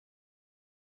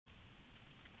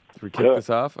Did we kick this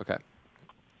off? Okay.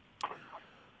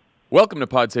 Welcome to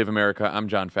Pod Save America. I'm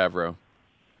Jon Favreau.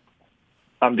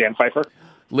 I'm Dan Pfeiffer.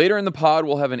 Later in the pod,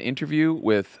 we'll have an interview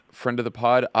with friend of the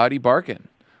pod, Adi Barkan,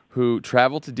 who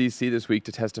traveled to D.C. this week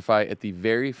to testify at the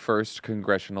very first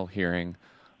congressional hearing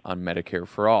on Medicare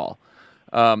for All.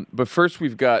 But first,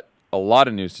 we've got a lot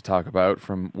of news to talk about,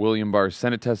 from William Barr's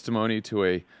Senate testimony to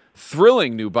a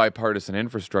thrilling new bipartisan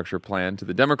infrastructure plan to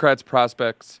the Democrats'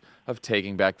 prospects of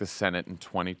taking back the Senate in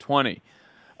 2020.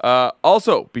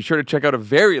 Also, be sure to check out a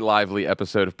very lively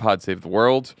episode of Pod Save the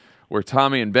World, where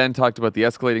Tommy and Ben talked about the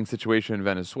escalating situation in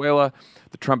Venezuela,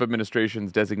 the Trump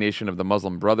administration's designation of the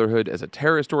Muslim Brotherhood as a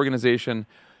terrorist organization,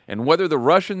 and whether the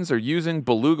Russians are using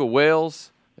beluga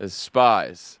whales as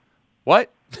spies.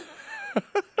 What?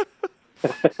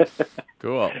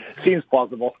 Cool. Seems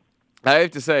plausible. I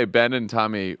have to say, Ben and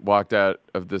Tommy walked out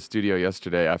of the studio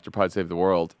yesterday after Pod Save the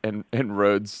World, and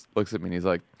Rhodes looks at me and he's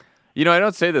like, I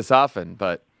don't say this often,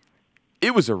 but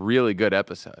it was a really good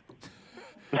episode.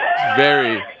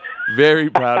 Very, very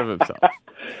proud of himself.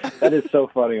 That is so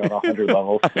funny on 100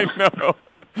 levels. I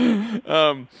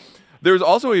know. There was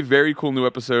also a very cool new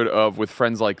episode of With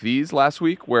Friends Like These last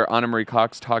week, where Anna Marie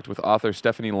Cox talked with author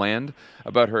Stephanie Land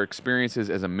about her experiences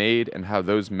as a maid and how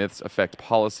those myths affect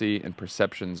policy and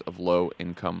perceptions of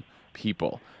low-income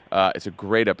people. It's a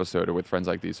great episode of With Friends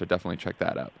Like These, so definitely check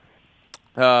that out.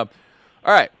 All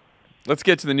right, let's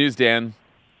get to the news, Dan.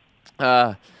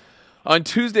 On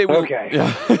Tuesday, we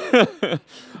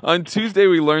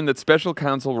learned that Special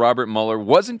Counsel Robert Mueller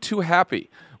wasn't too happy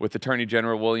with Attorney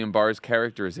General William Barr's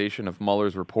characterization of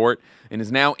Mueller's report in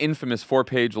his now infamous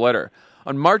 4-page letter.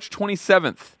 On March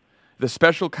 27th, the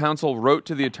special counsel wrote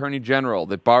to the Attorney General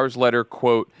that Barr's letter,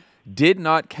 quote, did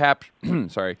not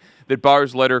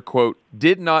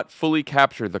fully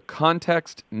capture the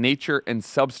context, nature, and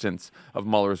substance of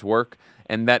Mueller's work,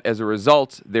 and that as a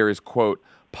result, there is, quote,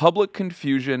 public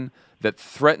confusion that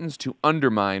threatens to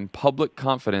undermine public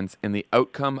confidence in the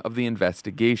outcome of the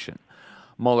investigation.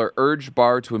 Mueller urged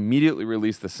Barr to immediately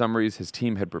release the summaries his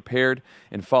team had prepared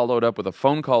and followed up with a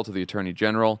phone call to the Attorney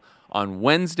General. On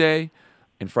Wednesday,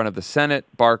 in front of the Senate,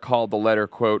 Barr called the letter,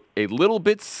 quote, a little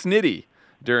bit snitty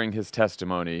during his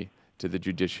testimony to the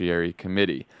Judiciary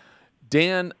Committee.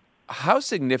 Dan, how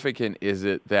significant is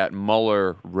it that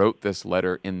Mueller wrote this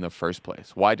letter in the first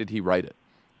place? Why did he write it?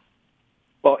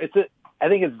 Well, I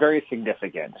think it's very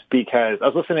significant because I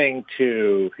was listening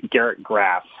to Garrett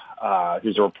Graff,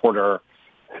 who's a reporter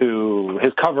who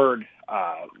has covered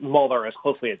Mueller as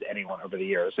closely as anyone over the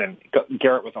years. And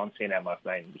Garrett was on CNN last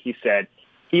night. And he said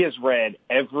he has read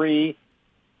every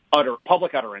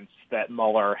public utterance that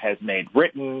Mueller has made,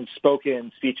 written,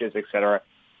 spoken, speeches, etc.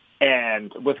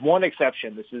 And with one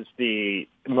exception, this is the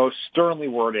most sternly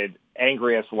worded,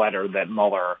 angriest letter that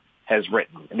Mueller has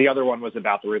written. And the other one was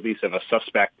about the release of a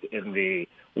suspect in the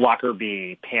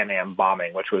Lockerbie Pan Am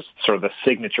bombing, which was sort of the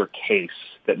signature case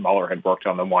that Mueller had worked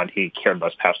on, the one he cared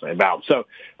most passionately about. So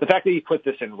the fact that he put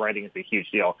this in writing is a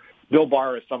huge deal. Bill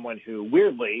Barr is someone who,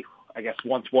 weirdly, I guess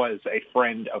once was a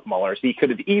friend of Mueller's. He could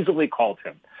have easily called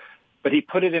him, but he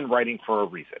put it in writing for a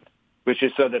reason, which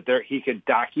is so that he could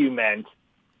document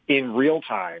in real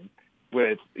time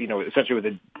with, essentially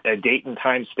with a date and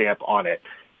time stamp on it,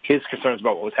 his concerns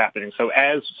about what was happening. So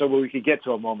we could get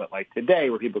to a moment like today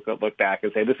where people could look back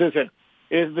and say, this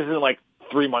isn't like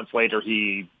 3 months later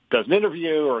he does an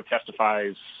interview or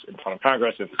testifies in front of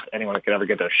Congress, if anyone could ever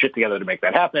get their shit together to make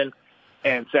that happen,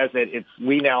 and says that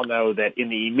we now know that in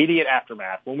the immediate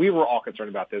aftermath, when we were all concerned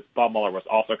about this, Bob Mueller was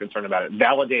also concerned about it,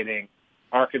 validating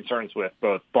our concerns with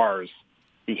both Barr's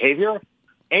behavior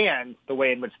and the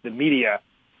way in which the media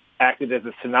acted as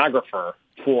a stenographer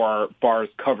for Barr's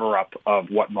cover-up of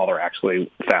what Mueller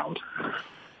actually found.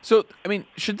 So,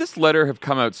 should this letter have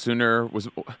come out sooner?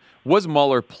 Was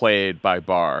Mueller played by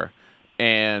Barr?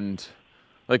 And,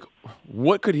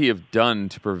 what could he have done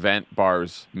to prevent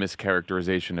Barr's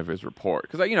mischaracterization of his report?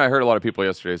 Because, I heard a lot of people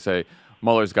yesterday say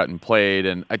Mueller's gotten played,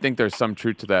 and I think there's some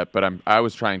truth to that, but I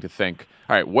was trying to think,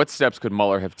 all right, what steps could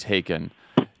Mueller have taken,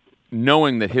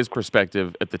 knowing that his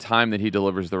perspective at the time that he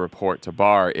delivers the report to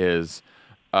Barr is,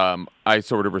 I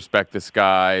sort of respect this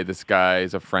guy. This guy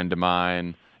is a friend of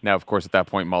mine. Now, of course, at that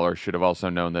point, Mueller should have also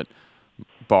known that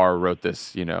Barr wrote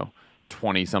this,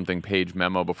 20-something page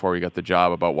memo before he got the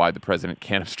job about why the president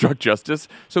can't obstruct justice.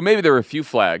 So maybe there were a few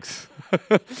flags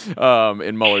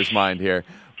in Mueller's mind here.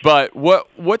 But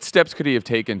what steps could he have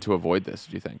taken to avoid this,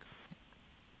 do you think?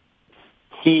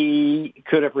 He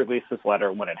could have released this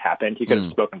letter when it happened. He could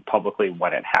have spoken publicly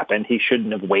when it happened. He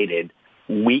shouldn't have waited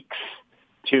weeks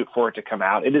for it to come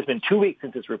out. It has been 2 weeks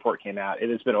since this report came out. It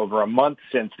has been over a month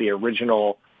since the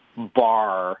original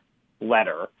Barr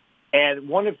letter. And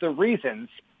one of the reasons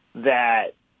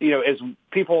that, as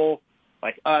people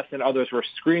like us and others were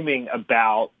screaming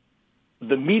about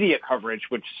the media coverage,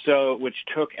 which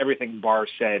took everything Barr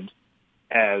said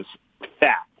as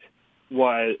fact,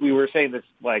 was we were saying this,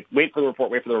 like, wait for the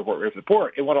report, wait for the report, wait for the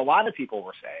report. And what a lot of people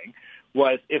were saying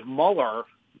was if Mueller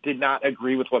did not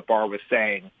agree with what Barr was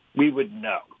saying, we would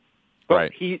know. But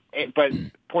right. But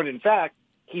point in fact,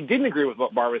 he didn't agree with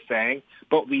what Barr was saying,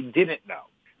 but we didn't know.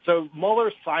 So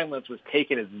Mueller's silence was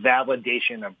taken as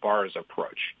validation of Barr's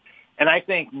approach. And I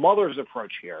think Mueller's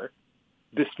approach here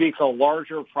bespeaks a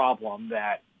larger problem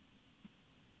that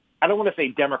I don't want to say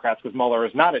Democrats, because Mueller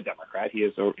is not a Democrat. He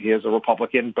is a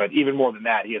Republican, but even more than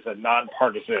that, he is a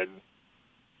nonpartisan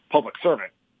public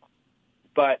servant.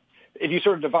 But if you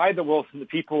sort of divide the world into the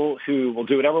people who will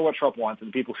do what Trump wants and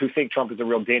the people who think Trump is a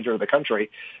real danger to the country,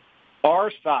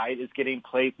 our side is getting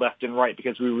played left and right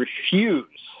because we refuse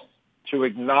to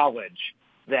acknowledge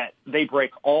that they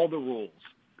break all the rules.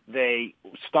 They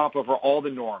stomp over all the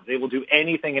norms. They will do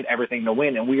anything and everything to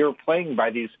win. And we are playing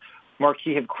by these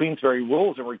Marquis of Queensberry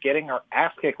rules, and we're getting our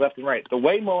ass kicked left and right. The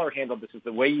way Mueller handled this is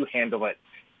the way you handle it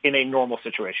in a normal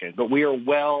situation. But we are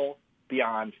well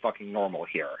beyond fucking normal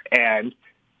here. And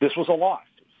this was a loss.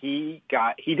 He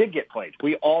did get played.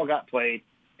 We all got played.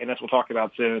 And as we'll talk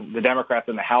about soon, the Democrats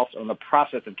in the House are in the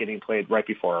process of getting played right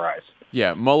before our eyes.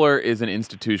 Yeah, Mueller is an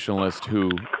institutionalist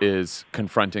who is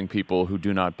confronting people who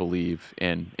do not believe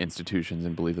in institutions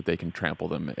and believe that they can trample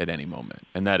them at any moment.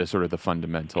 And that is sort of the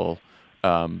fundamental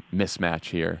mismatch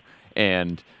here.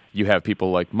 And you have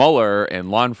people like Mueller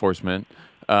and law enforcement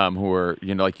who are,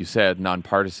 like you said,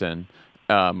 nonpartisan,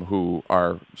 who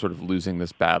are sort of losing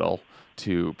this battle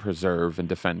to preserve and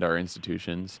defend our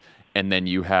institutions. And then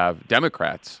you have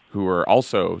Democrats who are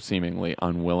also seemingly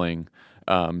unwilling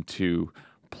to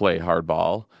play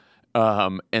hardball.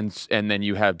 And then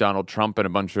you have Donald Trump and a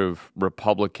bunch of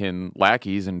Republican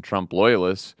lackeys and Trump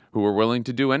loyalists who are willing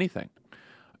to do anything.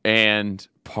 And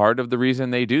part of the reason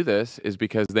they do this is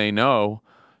because they know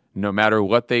no matter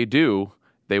what they do,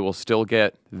 they will still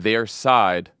get their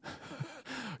side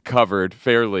covered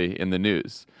fairly in the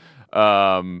news.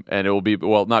 And it will be,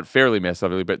 well, not fairly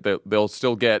massively, but they'll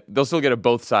still get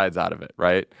both sides out of it,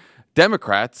 right?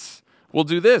 Democrats will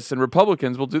do this and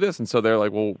Republicans will do this. And so they're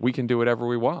like, well, we can do whatever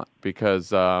we want because,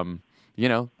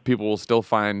 people will still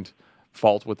find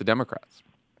fault with the Democrats.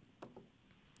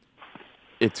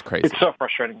 It's crazy. It's so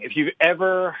frustrating. If you've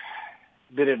ever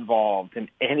been involved in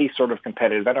any sort of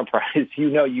competitive enterprise,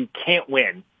 you can't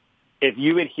win if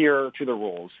you adhere to the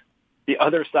rules. The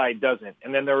other side doesn't.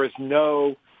 And then there is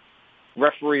no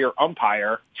referee or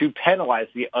umpire to penalize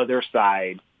the other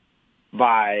side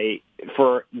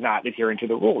for not adhering to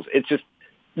the rules. It's just,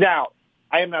 now,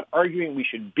 I am not arguing we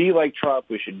should be like Trump,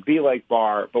 we should be like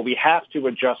Barr, but we have to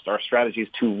adjust our strategies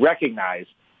to recognize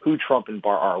who Trump and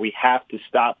Barr are. We have to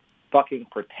stop fucking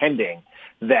pretending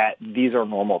that these are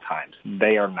normal times.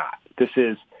 They are not.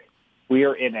 We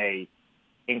are in a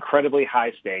incredibly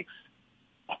high stakes,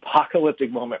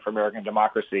 apocalyptic moment for American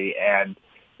democracy, and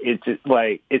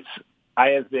I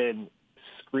have been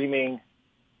screaming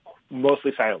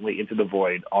mostly silently into the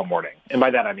void all morning. And by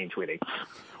that, I mean tweeting.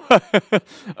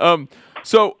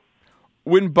 So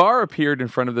when Barr appeared in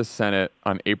front of the Senate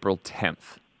on April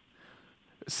 10th,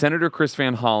 Senator Chris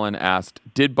Van Hollen asked,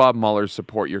 "Did Bob Mueller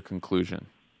support your conclusion?"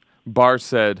 Barr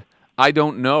said, "I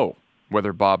don't know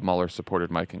whether Bob Mueller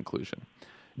supported my conclusion."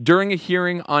 During a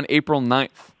hearing on April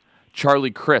 9th,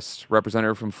 Charlie Crist,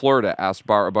 representative from Florida, asked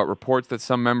Barr about reports that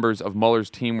some members of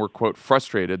Mueller's team were, quote,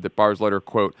 frustrated that Barr's letter,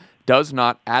 quote, does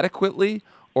not adequately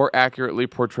or accurately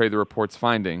portray the report's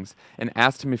findings, and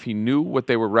asked him if he knew what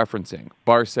they were referencing.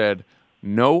 Barr said,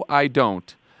 "No, I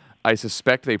don't. I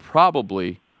suspect they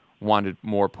probably wanted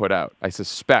more put out."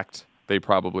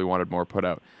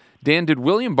 Dan, did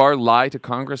William Barr lie to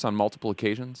Congress on multiple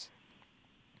occasions?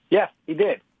 Yes, he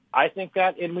did. I think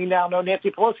that, and we now know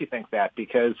Nancy Pelosi thinks that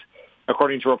because,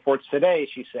 according to reports today,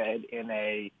 she said in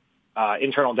a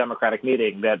internal Democratic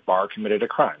meeting that Barr committed a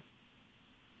crime.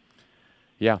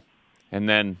 Yeah, and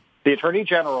then the Attorney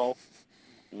General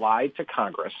lied to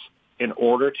Congress in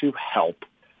order to help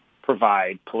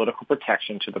provide political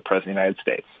protection to the President of the United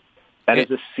States. That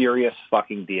is a serious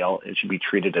fucking deal. It should be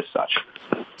treated as such.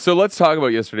 So let's talk about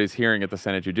yesterday's hearing at the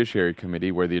Senate Judiciary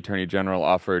Committee, where the Attorney General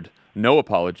offered no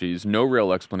apologies, no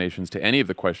real explanations to any of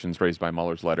the questions raised by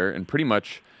Mueller's letter, and pretty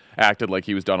much acted like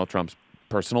he was Donald Trump's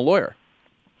personal lawyer,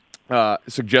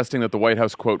 suggesting that the White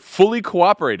House, quote, fully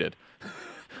cooperated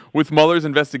with Mueller's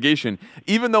investigation,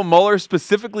 even though Mueller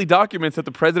specifically documents that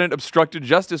the president obstructed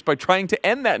justice by trying to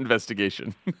end that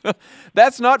investigation.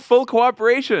 That's not full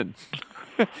cooperation.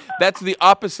 That's the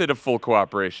opposite of full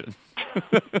cooperation.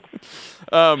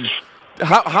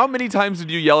 How many times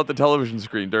did you yell at the television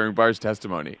screen during Barr's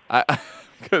testimony?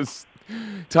 Because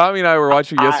Tommy and I were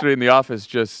watching yesterday in the office,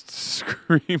 just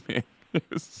screaming.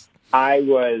 I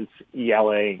was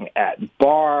yelling at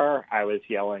Barr. I was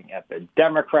yelling at the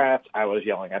Democrats. I was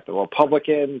yelling at the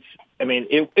Republicans. I mean,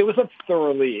 it was a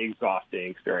thoroughly exhausting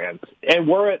experience. And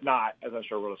were it not, as I'm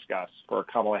sure we'll discuss, for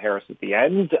Kamala Harris at the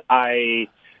end, I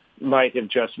might have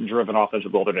just driven off into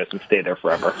the wilderness and stayed there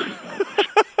forever.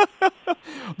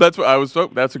 That's what I was.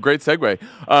 That's a great segue.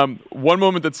 One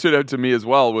moment that stood out to me as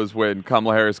well was when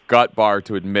Kamala Harris got Barr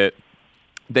to admit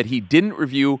that he didn't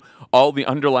review all the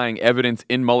underlying evidence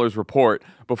in Mueller's report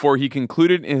before he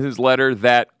concluded in his letter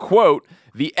that, quote,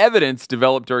 the evidence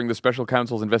developed during the special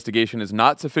counsel's investigation is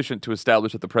not sufficient to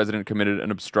establish that the president committed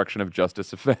an obstruction of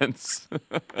justice offense.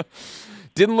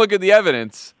 Didn't look at the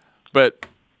evidence, but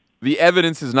the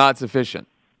evidence is not sufficient.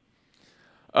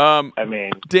 I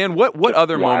mean, Dan, what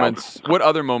other moments? What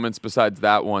other moments besides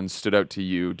that one stood out to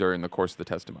you during the course of the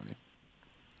testimony?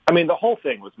 I mean, the whole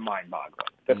thing was mind-boggling.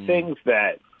 The things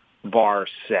that Barr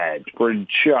said were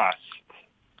just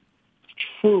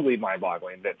truly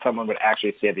mind-boggling, that someone would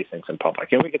actually say these things in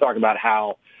public. And we could talk about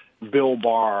how Bill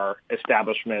Barr,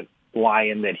 establishment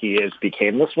lion that he is,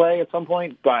 became this way at some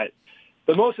point. But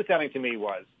the most astounding to me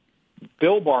was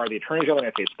Bill Barr, the Attorney General of the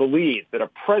United States, believes that a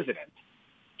president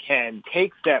can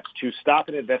take steps to stop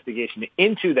an investigation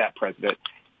into that president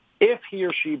if he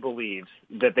or she believes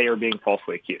that they are being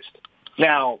falsely accused.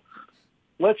 Now,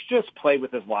 let's just play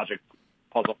with this logic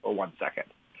puzzle for 1 second.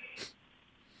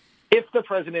 If the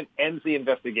president ends the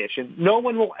investigation, no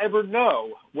one will ever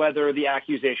know whether the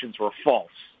accusations were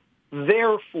false.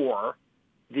 Therefore,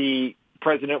 the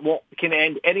president can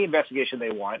end any investigation they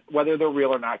want, whether they're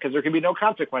real or not, because there can be no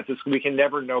consequences. We can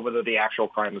never know whether the actual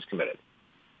crime was committed.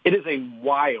 It is a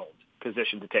wild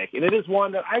position to take, and it is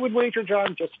one that I would wager,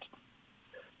 John,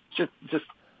 just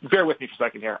bear with me for a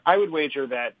second here. I would wager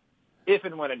that if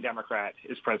and when a Democrat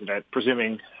is president,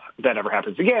 presuming that ever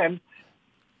happens again,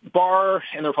 Barr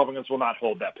and the Republicans will not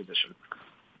hold that position.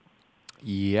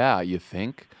 Yeah, you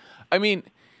think? I mean,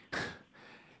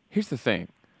 here's the thing.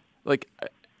 Like,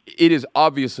 it is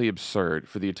obviously absurd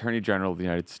for the Attorney General of the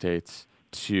United States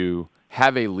to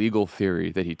have a legal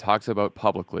theory that he talks about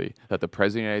publicly that the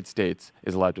President of the United States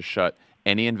is allowed to shut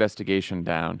any investigation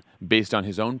down based on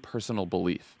his own personal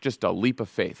belief, just a leap of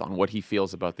faith on what he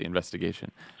feels about the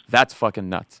investigation. That's fucking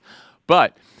nuts.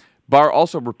 But Barr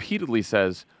also repeatedly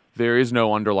says there is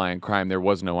no underlying crime. There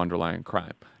was no underlying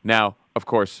crime. Now, of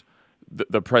course,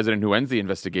 the president who ends the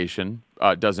investigation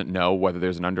doesn't know whether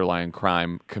there's an underlying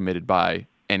crime committed by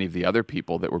any of the other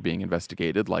people that were being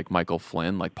investigated, like Michael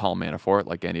Flynn, like Paul Manafort,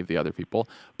 like any of the other people.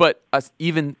 But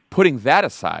even putting that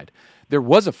aside, there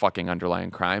was a fucking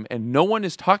underlying crime, and no one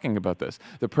is talking about this.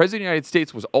 The President of the United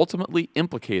States was ultimately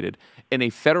implicated in a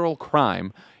federal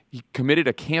crime. He committed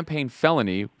a campaign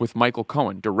felony with Michael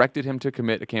Cohen, directed him to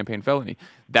commit a campaign felony.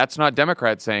 That's not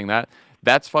Democrats saying that.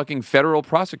 That's fucking federal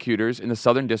prosecutors in the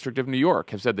Southern District of New York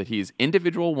have said that he's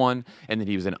individual one and that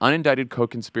he was an unindicted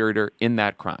co-conspirator in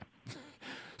that crime.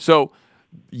 So,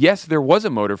 yes, there was a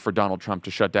motive for Donald Trump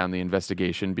to shut down the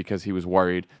investigation because he was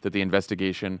worried that the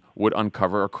investigation would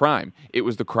uncover a crime. It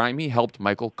was the crime he helped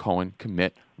Michael Cohen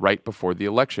commit right before the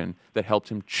election that helped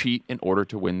him cheat in order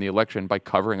to win the election by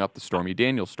covering up the Stormy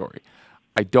Daniels story.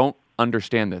 I don't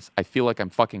understand this. I feel like I'm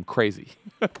fucking crazy.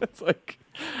 It's like,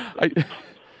 I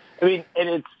mean,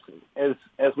 and it's,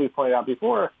 as we pointed out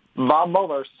before, Bob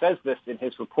Mueller says this in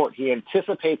his report. He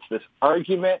anticipates this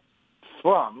argument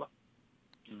from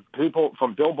people,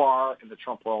 from Bill Barr in the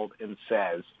Trump world, and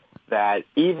says that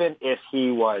even if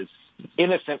he was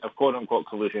innocent of quote-unquote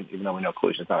collusion, even though we know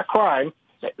collusion is not a crime,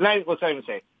 let's not even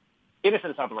say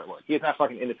innocent is not the right word. He is not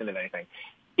fucking innocent of anything.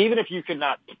 Even if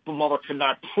Mueller could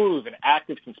not prove an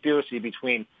active conspiracy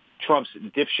between Trump's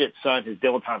dipshit son, his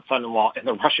dilettante son-in-law, and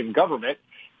the Russian government,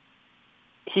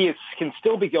 he can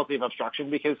still be guilty of obstruction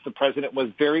because the president was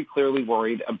very clearly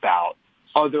worried about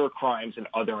other crimes and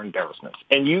other embarrassments.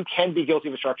 And you can be guilty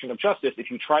of obstruction of justice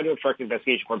if you try to obstruct the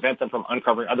investigation, prevent them from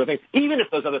uncovering other things, even if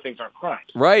those other things aren't crimes.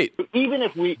 Right. So even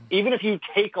if you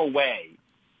take away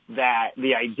that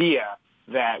the idea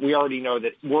that we already know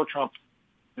that were Trump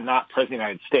not president of the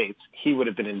United States, he would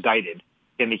have been indicted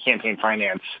in the campaign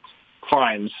finance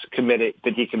crimes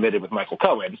that he committed with Michael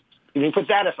Cohen. If you put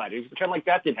that aside, if you pretend like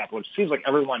that didn't happen, which seems like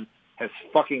everyone has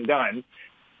fucking done,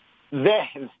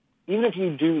 then even if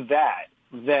you do that,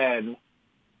 then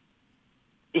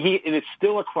it is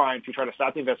still a crime to try to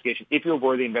stop the investigation if you're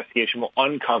worried the investigation will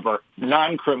uncover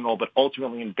non-criminal but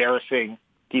ultimately embarrassing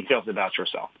details about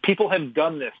yourself. People have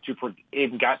done this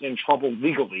and gotten in trouble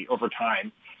legally over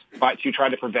time to try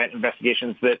to prevent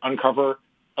investigations that uncover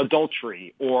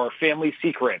adultery or family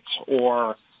secrets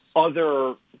or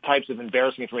other types of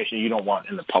embarrassing information you don't want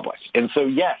in the public. And so,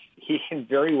 yes, he can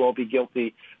very well be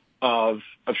guilty of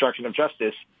obstruction of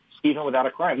justice, even without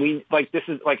a crime. This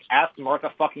is like ask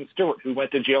Martha fucking Stewart, who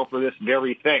went to jail for this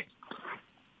very thing.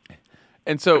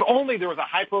 And so, if only there was a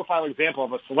high-profile example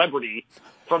of a celebrity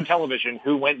from television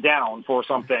who went down for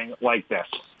something like this.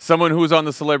 Someone who was on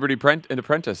the Celebrity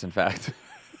Apprentice, in fact.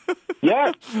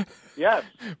 Yes. Yes.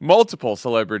 Multiple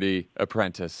Celebrity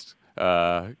Apprentice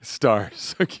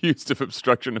stars accused of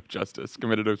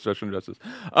committed obstruction of justice.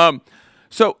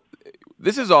 So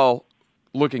this is all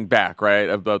looking back, right,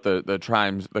 about the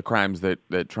crimes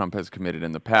that Trump has committed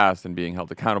in the past and being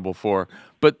held accountable for.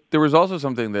 But there was also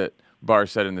something that Barr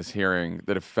said in this hearing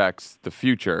that affects the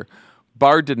future.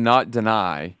 Barr did not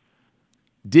deny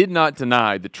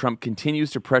that Trump continues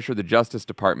to pressure the Justice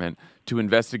Department to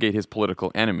investigate his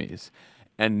political enemies.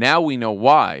 And now we know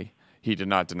why he did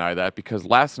not deny that, because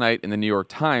last night in the New York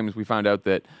Times, we found out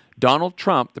that Donald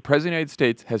Trump, the President of the United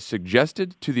States, has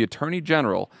suggested to the Attorney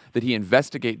General that he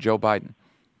investigate Joe Biden.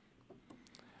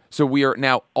 So we are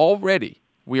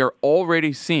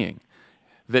already seeing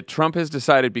that Trump has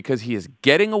decided, because he is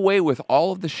getting away with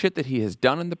all of the shit that he has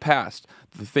done in the past,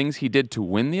 the things he did to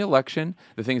win the election,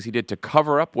 the things he did to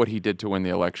cover up what he did to win the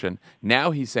election.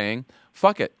 Now he's saying,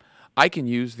 fuck it. I can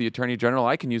use the Attorney General,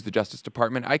 I can use the Justice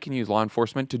Department, I can use law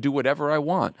enforcement to do whatever I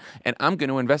want, and I'm going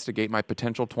to investigate my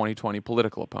potential 2020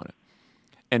 political opponent.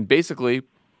 And basically,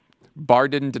 Barr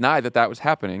didn't deny that was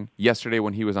happening yesterday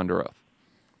when he was under oath.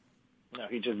 No,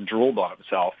 he just drooled on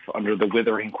himself under the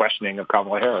withering questioning of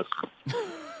Kamala Harris.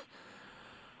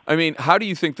 I mean, how do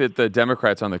you think that the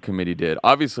Democrats on the committee did?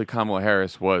 Obviously, Kamala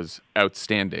Harris was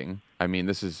outstanding. I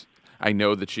mean, I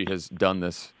know that she has done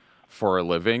this for a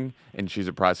living and she's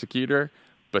a prosecutor,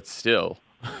 but still,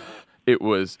 it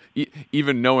was,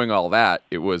 even knowing all that,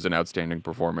 it was an outstanding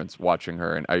performance watching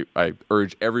her. And I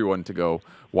urge everyone to go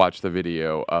watch the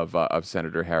video of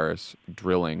Senator Harris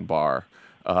drilling Barr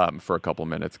for a couple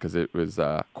minutes, because it was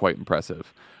quite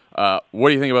impressive. What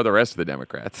do you think about the rest of the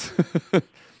Democrats?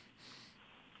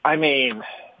 I mean,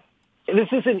 this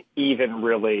isn't even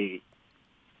really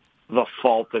the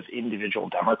fault of individual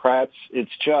Democrats.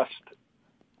 It's just,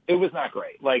 it was not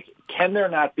great. Like, can there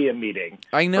not be a meeting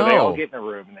I know. where they all get in a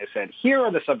room and they said, here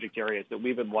are the subject areas that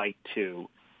we would like to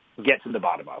get to the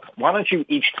bottom of. Why don't you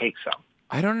each take some?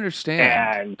 I don't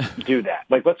understand. And do that.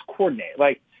 Like, let's coordinate.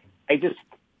 Like, the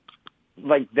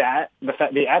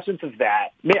absence of that,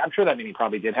 I'm sure that meeting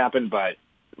probably did happen, but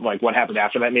like what happened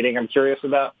after that meeting, I'm curious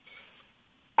about.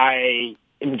 I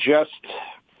am just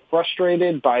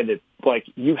frustrated by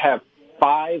you have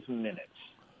 5 minutes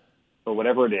or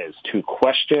whatever it is to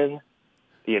question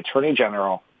the Attorney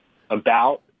General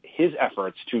about his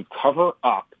efforts to cover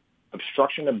up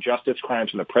obstruction of justice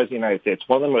crimes in the President of the United States,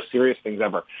 one of the most serious things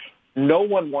ever. No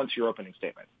one wants your opening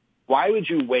statement. Why would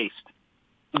you waste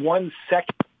 1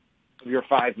 second of your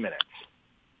 5 minutes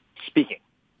speaking?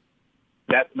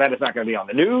 That is not going to be on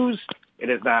the news. It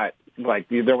is not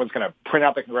like no one's going to print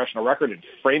out the congressional record and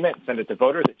frame it and send it to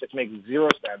voters. It just makes zero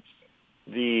sense.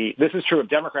 This is true of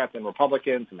Democrats and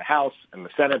Republicans in the House and the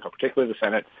Senate, but particularly the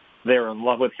Senate. They're in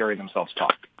love with hearing themselves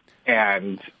talk.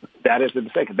 And that is the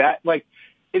mistake.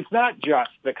 It's not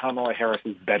just that Kamala Harris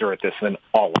is better at this than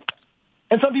all of them.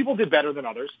 And some people did better than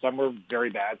others. Some were very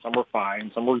bad. Some were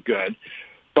fine. Some were good.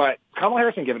 But Kamala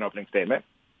Harris didn't give an opening statement.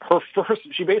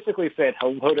 She basically said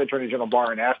hello to Attorney General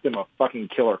Barr and asked him a fucking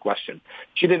killer question.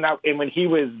 She did not, and when he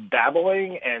was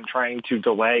babbling and trying to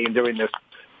delay and doing this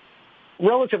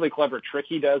relatively clever trick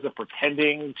he does of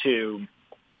pretending to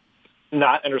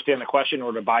not understand the question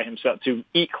or to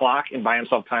eat clock and buy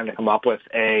himself time to come up with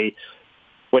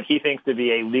what he thinks to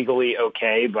be a legally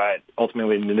okay but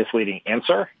ultimately misleading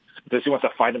answer, because he wants to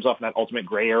find himself in that ultimate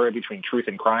gray area between truth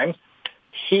and crime.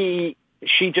 She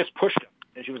just pushed him.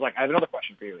 And she was like, I have another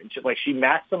question for you. And she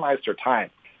maximized her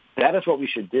time. That is what we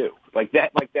should do. That's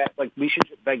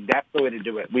the way to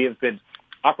do it. We have been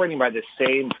operating by the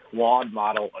same flawed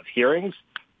model of hearings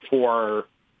for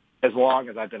as long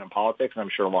as I've been in politics, and I'm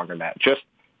sure longer than that. Just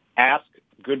ask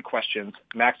good questions,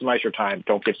 maximize your time,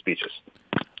 don't give speeches.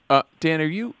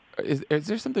 Dan, is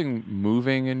there something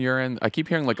moving in your end? I keep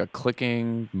hearing like a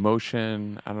clicking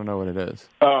motion. I don't know what it is.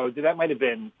 Oh, that might have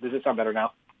been, does it sound better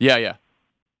now? Yeah.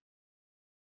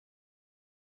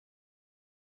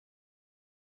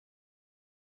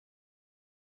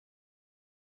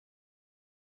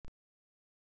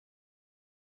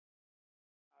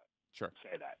 Sure.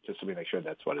 Say that just to make sure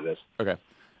that's what it is. Okay.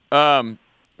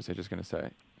 was I just going to say?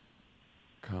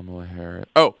 Kamala Harris.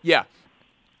 Oh, yeah.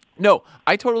 No,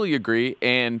 I totally agree.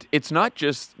 And it's not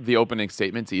just the opening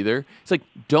statements either. It's like,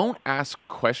 don't ask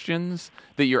questions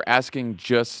that you're asking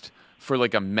just for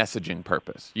like a messaging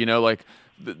purpose. You know, like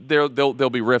there'll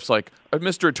be riffs like,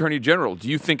 Mr. Attorney General, do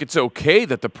you think it's okay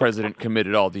that the president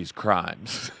committed all these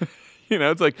crimes? You know,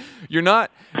 it's like you're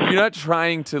not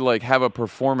trying to like have a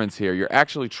performance here. You're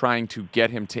actually trying to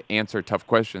get him to answer tough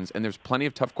questions, and there's plenty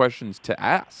of tough questions to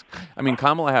ask. I mean,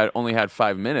 Kamala only had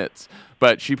 5 minutes,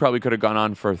 but she probably could have gone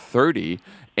on for 30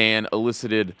 and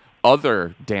elicited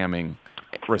other damning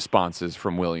responses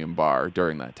from William Barr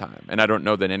during that time. And I don't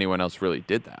know that anyone else really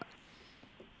did that.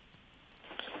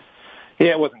 Yeah,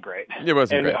 it wasn't great. It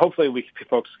wasn't great. And hopefully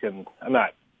folks can,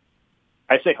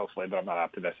 I say hopefully, but I'm not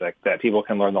optimistic, that people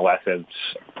can learn the lessons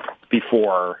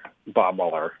before Bob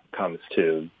Mueller comes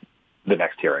to the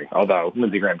next hearing. Although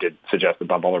Lindsey Graham did suggest that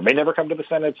Bob Mueller may never come to the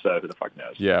Senate, so who the fuck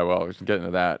knows? Yeah, well, we should get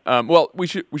into that. Well, we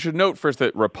should note first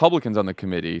that Republicans on the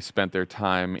committee spent their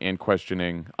time and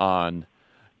questioning on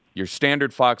your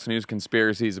standard Fox News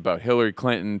conspiracies about Hillary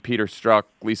Clinton, Peter Strzok,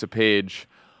 Lisa Page,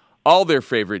 all their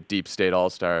favorite deep state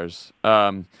all-stars.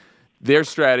 Their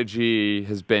strategy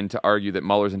has been to argue that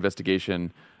Mueller's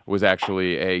investigation was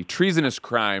actually a treasonous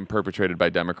crime perpetrated by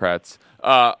Democrats.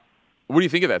 What do you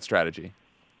think of that strategy?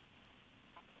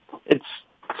 It's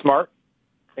smart,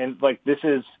 and like this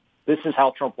is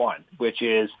how Trump won, which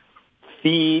is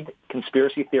feed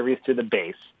conspiracy theories to the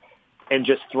base and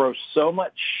just throw so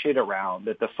much shit around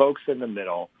that the folks in the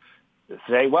middle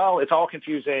say, well, it's all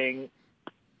confusing.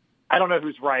 I don't know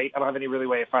who's right. I don't have any really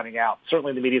way of finding out.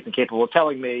 Certainly the media is incapable of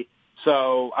telling me.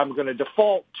 So I'm going to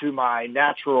default to my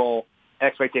natural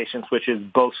expectations, which is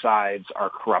both sides are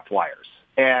corrupt liars.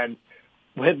 And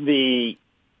when the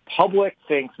public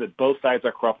thinks that both sides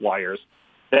are corrupt liars,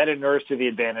 that inures to the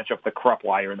advantage of the corrupt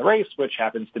liar in the race, which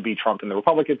happens to be Trump and the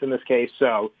Republicans in this case.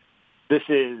 So this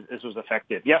was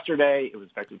effective yesterday. It was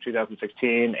effective in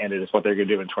 2016, and it is what they're going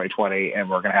to do in 2020. And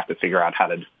we're going to have to figure out how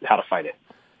to fight it.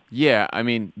 Yeah, I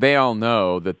mean, they all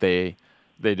know that they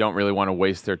don't really want to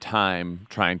waste their time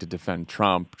trying to defend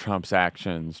Trump, Trump's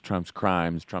actions, Trump's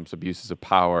crimes, Trump's abuses of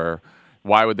power.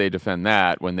 Why would they defend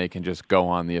that when they can just go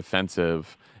on the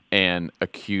offensive and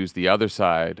accuse the other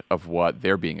side of what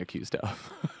they're being accused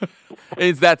of?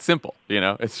 It's that simple, you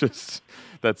know? It's just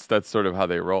that's sort of how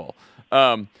they roll.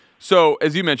 So,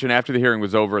 as you mentioned, after the hearing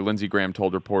was over, Lindsey Graham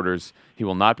told reporters he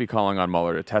will not be calling on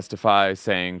Mueller to testify,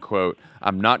 saying, quote,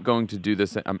 I'm not going to do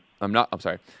this.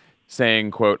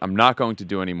 Saying, quote, I'm not going to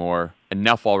do any more.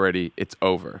 Enough already. It's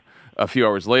over. A few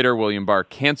hours later, William Barr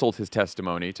canceled his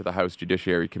testimony to the House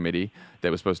Judiciary Committee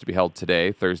that was supposed to be held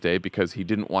today, Thursday, because he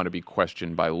didn't want to be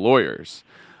questioned by lawyers.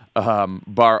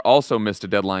 Barr also missed a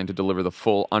deadline to deliver the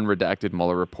full unredacted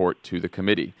Mueller report to the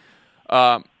committee.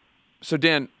 So,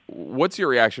 Dan, what's your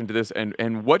reaction to this,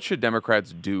 and what should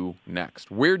Democrats do next?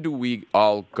 Where do we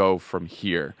all go from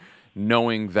here,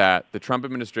 knowing that the Trump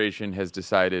administration has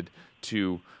decided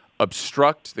to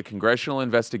obstruct the congressional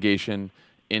investigation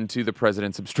into the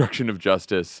president's obstruction of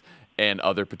justice and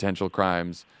other potential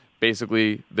crimes?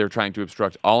 Basically, they're trying to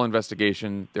obstruct all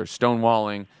investigation. They're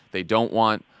stonewalling. They don't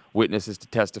want witnesses to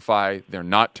testify. They're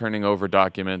not turning over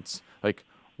documents. Like,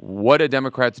 what do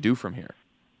Democrats do from here?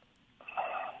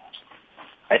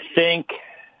 I think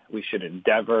we should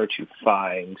endeavor to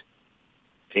find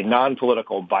a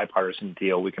non-political bipartisan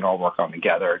deal we can all work on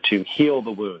together to heal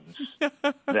the wounds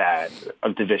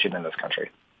of division in this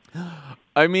country.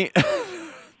 I mean,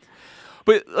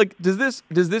 but like, does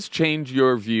this change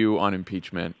your view on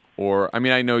impeachment? Or, I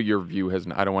mean, I know your view has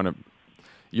not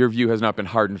been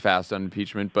hard and fast on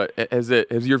impeachment, but has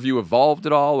your view evolved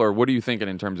at all, or what are you thinking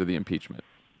in terms of the impeachment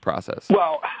process?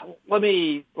 Well, let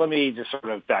me just sort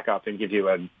of back up and give you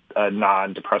a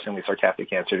non-depressingly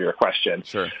sarcastic answer to your question.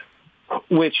 Sure.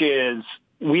 Which is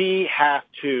we have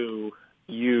to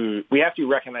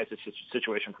recognize the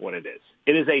situation for what it is.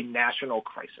 It is a national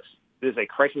crisis. It is a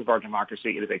crisis of our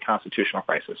democracy. It is a constitutional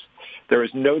crisis. There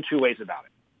is no two ways about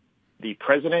it. The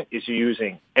president is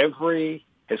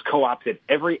has co-opted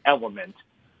every element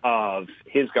of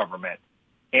his government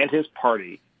and his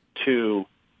party to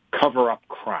cover up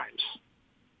crimes,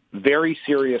 very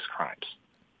serious crimes.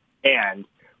 And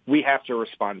we have to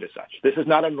respond to such. This is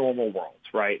not a normal world,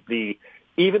 right?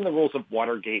 Even the rules of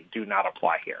Watergate do not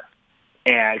apply here.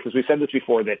 And because we said this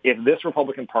before, that if this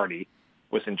Republican Party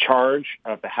was in charge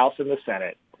of the House and the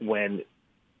Senate when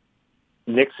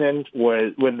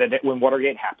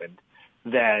Watergate happened,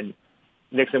 then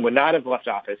Nixon would not have left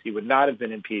office. He would not have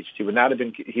been impeached. Nixon would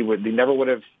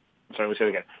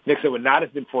not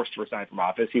have been forced to resign from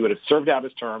office. He would have served out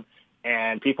his term,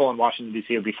 and people in Washington,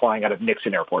 D.C. would be flying out of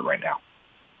Nixon Airport right now.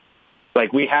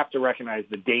 Like, we have to recognize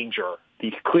the danger,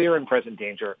 the clear and present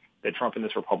danger that Trump and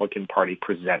this Republican Party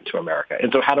present to America.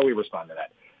 And so how do we respond to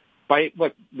that?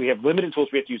 Look, we have limited tools.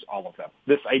 We have to use all of them.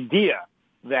 This idea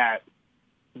that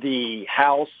the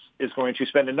House is going to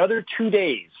spend another 2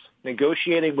 days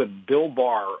negotiating with Bill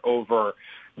Barr over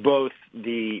both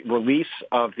the release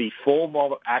of the full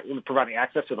Mueller, providing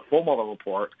access to the full Mueller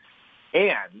report,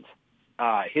 and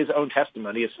his own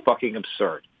testimony is fucking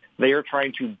absurd. They are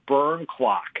trying to burn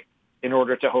clock in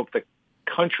order to hope the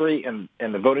country and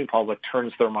the voting public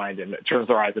turns their eyes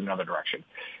in another direction.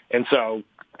 And so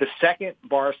the second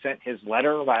Barr sent his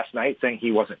letter last night saying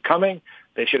he wasn't coming,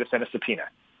 they should have sent a subpoena.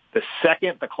 The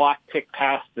second the clock ticked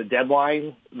past the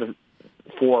deadline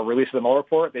for release of the Mueller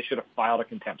report, they should have filed a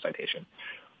contempt citation.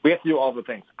 We have to do all the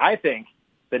things. I think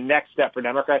the next step for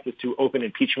Democrats is to open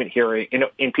impeachment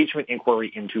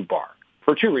inquiry into Barr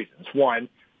for two reasons. One,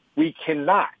 we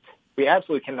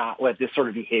absolutely cannot let this sort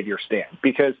of behavior stand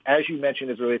because, as you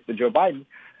mentioned, as it relates to Joe Biden,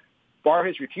 Barr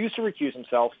has refused to recuse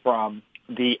himself from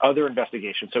the other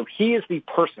investigation. So he is the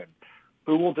person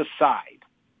who will decide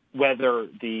whether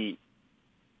the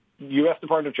U.S.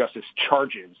 Department of Justice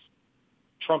charges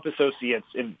Trump associates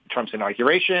in Trump's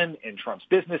inauguration, in Trump's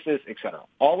businesses, et cetera.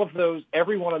 All of those,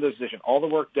 every one of those decisions, all the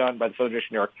work done by the Southern District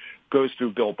of New York goes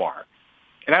through Bill Barr.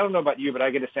 And I don't know about you, but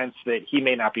I get a sense that he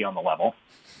may not be on the level.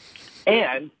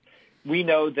 And we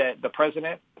know that the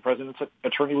president's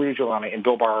attorney, Rudy Giuliani, and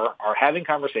Bill Barr are having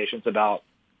conversations about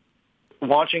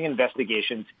launching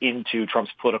investigations into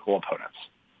Trump's political opponents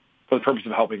for the purpose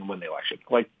of helping him win the election.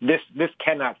 Like, this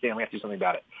cannot stand. We have to do something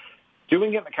about it.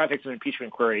 Doing it in the context of an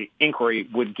impeachment inquiry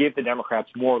would give the Democrats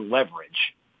more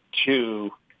leverage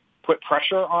to put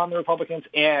pressure on the Republicans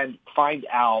and find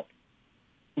out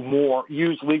more,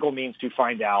 use legal means to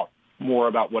find out more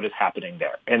about what is happening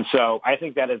there. And so I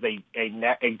think that is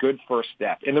a good first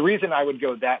step. And the reason I would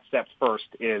go that step first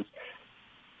is,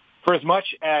 for as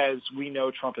much as we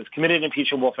know Trump has committed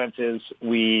impeachable offenses,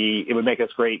 it would make us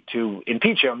great to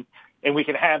impeach him, and we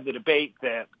can have the debate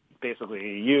that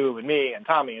basically you and me and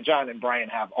Tommy and John and Brian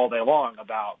have all day long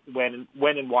about when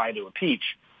and why to impeach.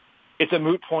 It's a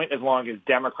moot point as long as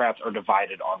Democrats are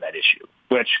divided on that issue,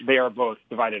 which they are both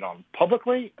divided on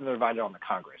publicly and they're divided on the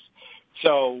Congress.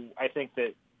 So I think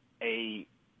that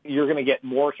you're going to get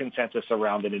more consensus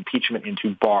around an impeachment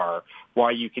into Barr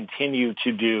while you continue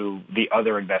to do the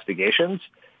other investigations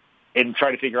and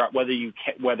try to figure out whether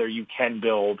you can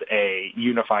build a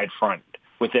unified front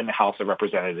within the House of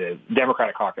Representatives,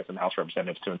 Democratic caucus and the House of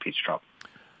Representatives to impeach Trump.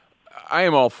 I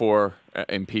am all for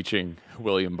impeaching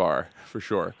William Barr, for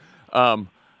sure.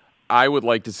 I would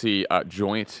like to see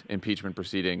joint impeachment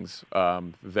proceedings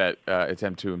that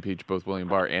attempt to impeach both William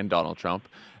Barr and Donald Trump.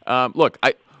 Look,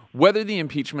 whether the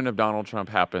impeachment of Donald Trump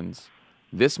happens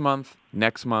this month,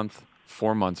 next month,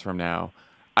 4 months from now,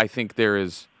 I think there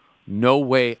is no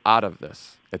way out of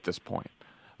this at this point.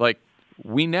 Like,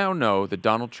 we now know that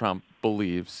Donald Trump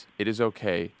believes it is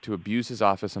okay to abuse his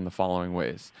office in the following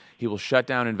ways. He will shut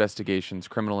down investigations,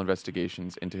 criminal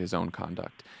investigations, into his own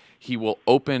conduct. He will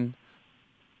open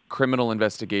criminal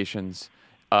investigations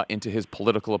into his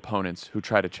political opponents who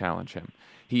try to challenge him.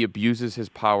 He abuses his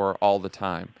power all the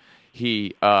time.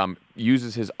 He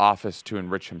uses his office to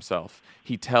enrich himself.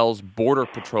 He tells Border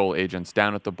Patrol agents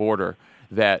down at the border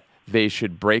that they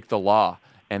should break the law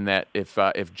and that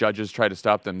if judges try to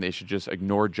stop them, they should just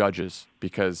ignore judges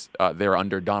because they're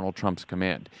under Donald Trump's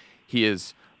command. He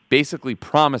is basically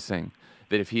promising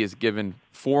that if he is given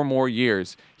 4 more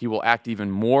years, he will act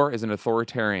even more as an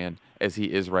authoritarian as he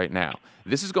is right now.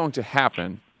 This is going to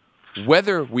happen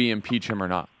whether we impeach him or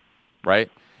not, right?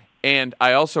 And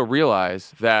I also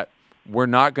realize that we're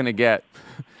not going to get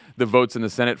the votes in the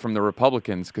Senate from the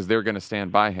Republicans because they're going to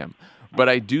stand by him. But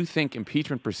I do think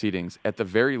impeachment proceedings, at the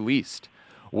very least,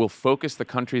 will focus the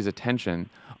country's attention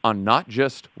on not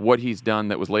just what he's done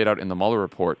that was laid out in the Mueller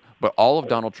report, but all of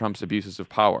Donald Trump's abuses of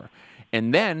power.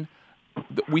 And then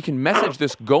we can message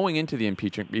this going into the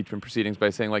impeachment proceedings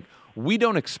by saying, like, we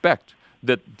don't expect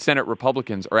that Senate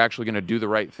Republicans are actually going to do the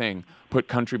right thing, put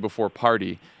country before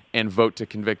party, and vote to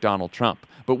convict Donald Trump.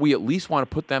 But we at least want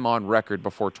to put them on record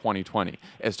before 2020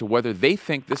 as to whether they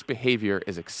think this behavior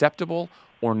is acceptable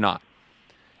or not.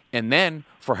 And then,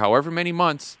 for however many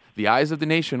months, the eyes of the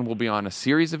nation will be on a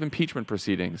series of impeachment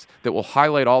proceedings that will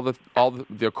highlight all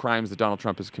the crimes that Donald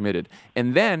Trump has committed.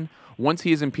 And then, once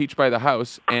he is impeached by the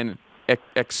House and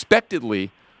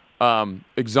expectedly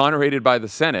exonerated by the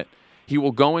Senate, he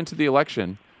will go into the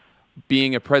election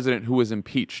being a president who was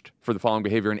impeached for the following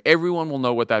behavior. And everyone will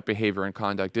know what that behavior and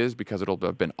conduct is because it'll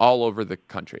have been all over the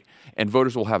country. And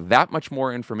voters will have that much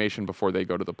more information before they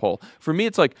go to the poll. For me,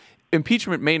 it's like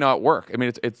impeachment may not work. I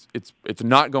mean, it's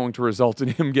not going to result in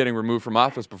him getting removed from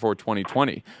office before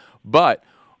 2020. But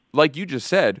like you just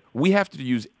said, we have to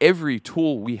use every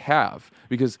tool we have,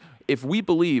 because if we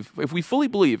fully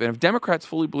believe, and if Democrats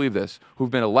fully believe this, who've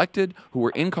been elected, who are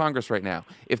in Congress right now,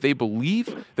 if they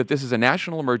believe that this is a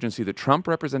national emergency, that Trump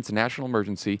represents a national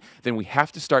emergency, then we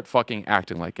have to start fucking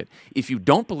acting like it. If you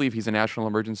don't believe he's a national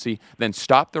emergency, then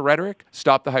stop the rhetoric,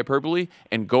 stop the hyperbole,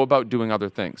 and go about doing other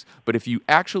things. But if you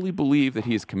actually believe that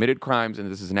he has committed crimes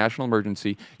and this is a national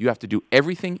emergency, you have to do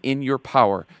everything in your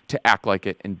power to act like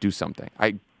it and do something.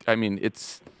 I mean,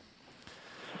 it's...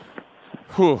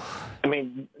 Whew. I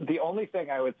mean, the only thing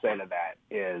I would say to that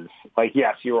is, like,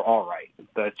 yes, you're all right.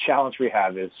 The challenge we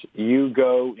have is you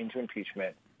go into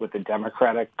impeachment with the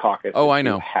Democratic caucus I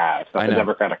know. you have, not the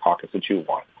Democratic caucus that you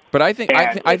want. But I think you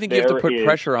have to put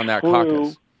pressure on that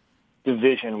caucus.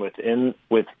 Division within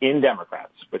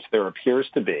Democrats, which there appears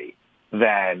to be,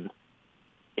 then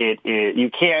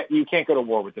you can't go to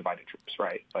war with divided troops,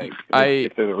 right? Like,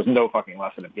 if there was no fucking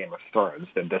lesson of Game of Thrones,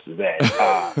 then this is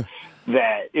it.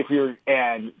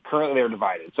 And currently they're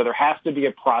divided, so there has to be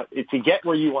to get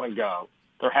where you want to go.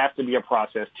 There has to be a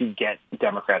process to get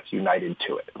Democrats united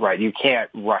to it, right? You can't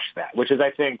rush that, which is,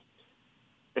 I think,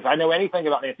 if I know anything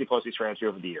about Nancy Pelosi's strategy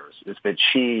over the years, is that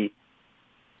she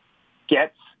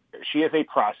has a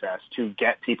process to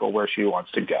get people where she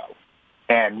wants to go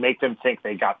and make them think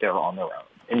they got there on their own.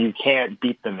 And you can't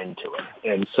beat them into it.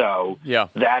 And so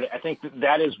I think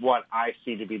that is what I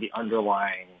see to be the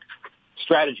underlying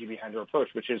strategy behind her approach,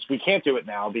 which is we can't do it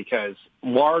now because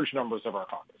large numbers of our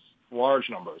caucus,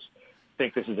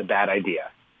 think this is a bad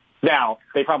idea. Now,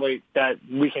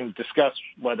 we can discuss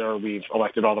whether we've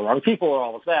elected all the wrong people or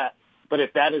all of that, but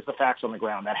if that is the facts on the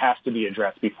ground, that has to be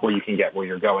addressed before you can get where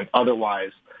you're going.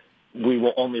 Otherwise, we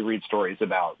will only read stories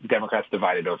about Democrats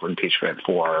divided over impeachment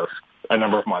for a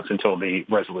number of months until the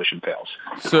resolution fails.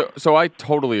 So I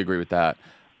totally agree with that.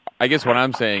 I guess what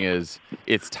I'm saying is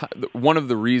one of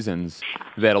the reasons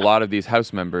that a lot of these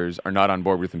House members are not on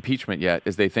board with impeachment yet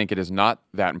is they think it is not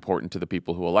that important to the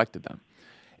people who elected them.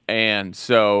 And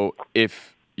so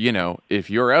if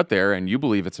you're out there and you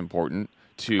believe it's important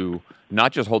to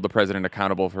not just hold the president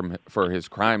accountable for his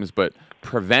crimes, but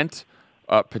prevent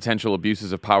potential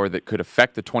abuses of power that could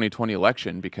affect the 2020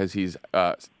 election because he's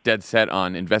dead set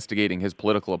on investigating his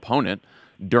political opponent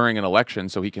during an election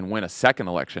so he can win a second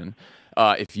election.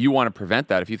 If you want to prevent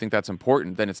that, if you think that's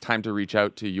important, then it's time to reach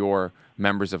out to your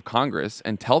members of Congress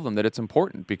and tell them that it's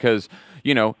important because,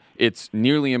 it's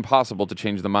nearly impossible to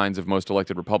change the minds of most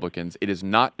elected Republicans. It is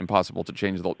not impossible to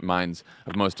change the minds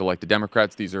of most elected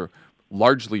Democrats. These are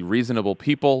largely reasonable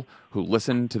people who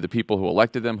listen to the people who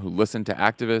elected them, who listen to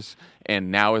activists,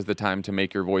 and now is the time to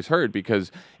make your voice heard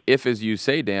because if, as you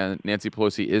say, Dan, Nancy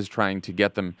Pelosi is trying to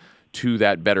get them to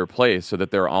that better place so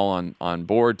that they're all on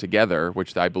board together,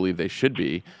 which I believe they should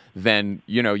be, then,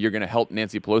 you're going to help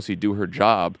Nancy Pelosi do her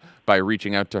job by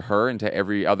reaching out to her and to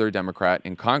every other Democrat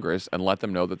in Congress and let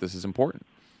them know that this is important.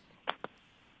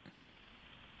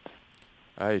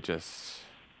 It's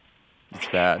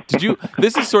bad.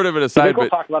 This is sort of an aside, we'll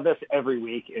talk about this every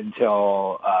week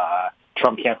until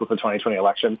Trump cancels the 2020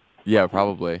 election. Yeah,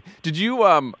 probably. Did you,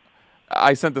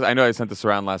 I sent this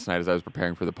around last night as I was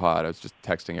preparing for the pod. I was just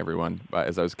texting everyone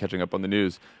as I was catching up on the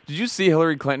news. Did you see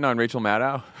Hillary Clinton on Rachel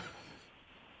Maddow?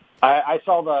 I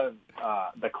saw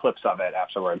the clips of it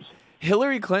afterwards.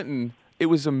 Hillary Clinton, it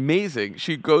was amazing.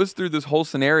 She goes through this whole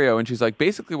scenario and she's like,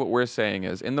 basically what we're saying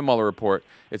is in the Mueller report,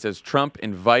 it says Trump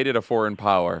invited a foreign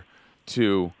power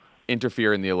to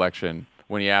interfere in the election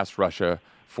when he asked Russia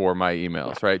for my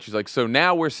emails, right? She's like, so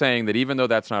now we're saying that even though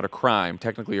that's not a crime,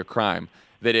 technically a crime,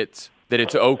 that it's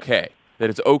okay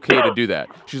to do that.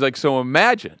 She's like, so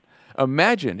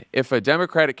imagine if a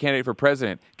Democratic candidate for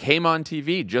president came on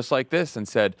TV just like this and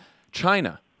said,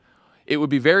 China, it would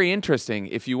be very interesting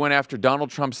if you went after Donald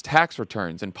Trump's tax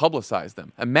returns and publicized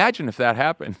them. Imagine if that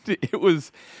happened. It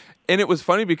was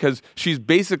funny because she's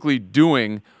basically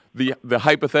doing the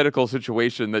hypothetical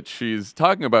situation that she's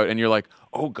talking about, and you're like,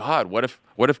 oh God, what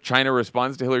if China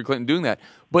responds to Hillary Clinton doing that?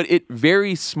 But it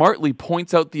very smartly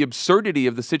points out the absurdity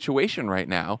of the situation right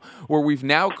now, where we've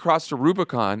now crossed a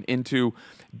Rubicon into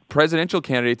presidential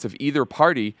candidates of either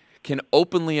party can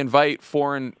openly invite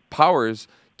foreign powers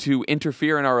to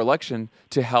interfere in our election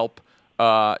to help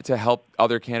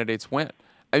other candidates win.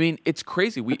 I mean, it's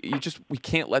crazy. We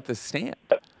can't let this stand.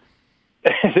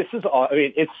 This is all. I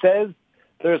mean, it says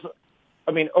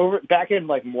back in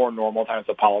like more normal times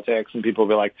of politics, and people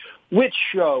would be like, which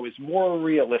show is more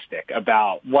realistic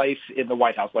about life in the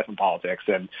White House, life in politics?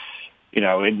 And,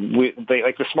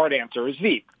 the smart answer is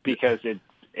Veep, because it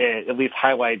at least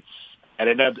highlights at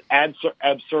an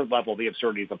absurd level the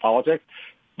absurdities of politics.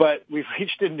 But we've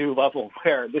reached a new level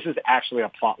where this is actually a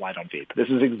plot line on Veep. This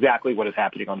is exactly what is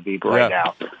happening on Veep right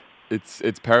now. It's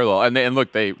parallel. And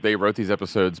look, they wrote these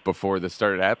episodes before this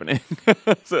started happening.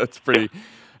 So it's pretty...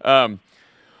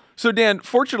 So, Dan,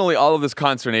 fortunately, all of this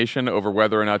consternation over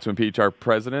whether or not to impeach our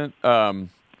president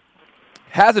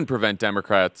hasn't prevented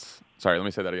Democrats... Sorry, let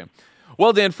me say that again.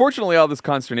 Well, Dan, fortunately, all this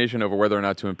consternation over whether or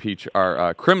not to impeach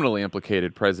our criminally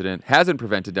implicated president hasn't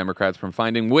prevented Democrats from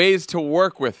finding ways to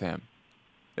work with him.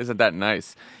 Isn't that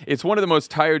nice? It's one of the most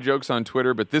tired jokes on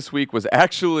Twitter, but this week was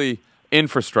actually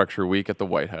Infrastructure Week at the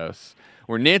White House,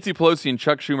 where Nancy Pelosi and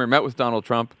Chuck Schumer met with Donald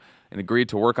Trump and agreed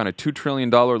to work on a $2 trillion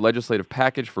legislative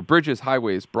package for bridges,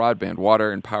 highways, broadband,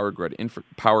 water, and power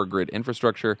grid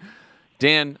infrastructure.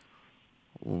 Dan,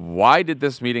 why did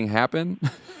this meeting happen?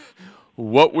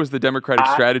 What was the Democratic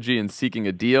strategy in seeking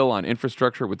a deal on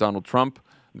infrastructure with Donald Trump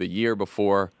the year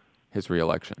before his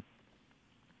reelection?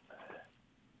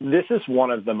 This is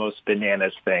one of the most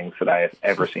bananas things that I have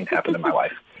ever seen happen in my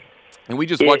life. And we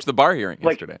just watched the Barr hearing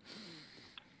yesterday.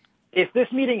 If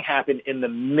this meeting happened in the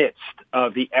midst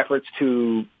of the efforts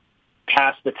to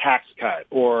pass the tax cut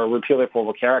or repeal the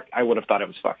Affordable Care Act, I would have thought it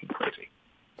was fucking crazy.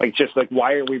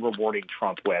 Why are we rewarding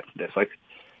Trump with this?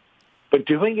 But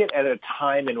doing it at a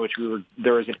time in which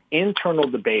there was an internal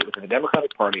debate within the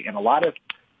Democratic Party and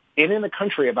in the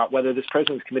country about whether this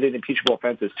president has committed impeachable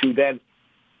offenses, to then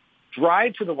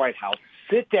drive to the White House,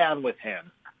 sit down with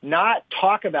him, not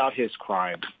talk about his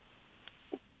crimes,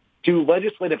 do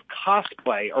legislative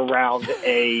cosplay around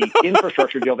a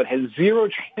infrastructure deal that has zero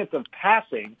chance of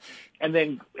passing, and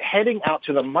then heading out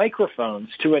to the microphones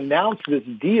to announce this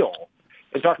deal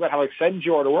and talk about how excited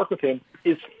you are to work with him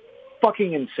is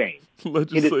fucking insane.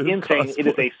 It is insane. Cosplay. It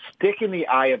is a stick in the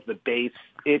eye of the base.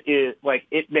 It is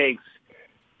it makes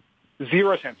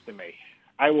zero sense to me.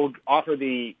 I will offer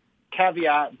the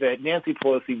caveat that Nancy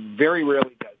Pelosi very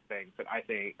rarely does things that I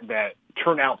think that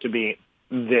turn out to be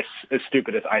this as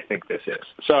stupid as I think this is.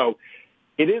 So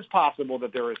it is possible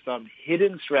that there is some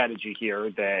hidden strategy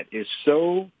here that is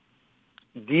so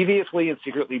deviously and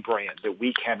secretly brilliant that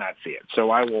we cannot see it.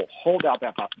 So I will hold out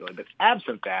that possibility. But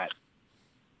absent that,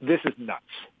 this is nuts.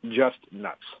 Just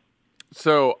nuts.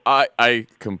 So I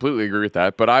completely agree with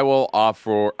that, but I will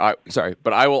offer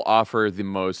the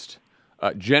most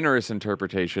generous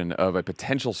interpretation of a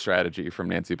potential strategy from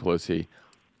Nancy Pelosi,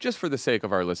 just for the sake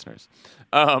of our listeners.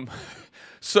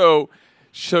 So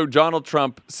Donald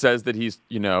Trump says that he's,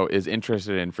 is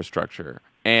interested in infrastructure,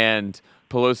 and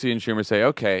Pelosi and Schumer say,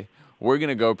 okay, we're going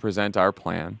to go present our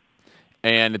plan,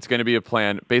 and it's going to be a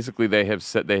plan. Basically, they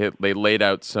laid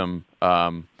out some,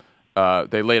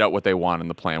 they laid out what they want in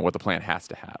the plan, what the plan has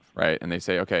to have, right? And they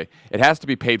say, okay, it has to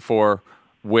be paid for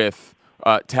with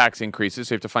tax increases.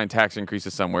 So you have to find tax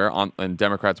increases somewhere, and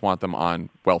Democrats want them on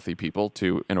wealthy people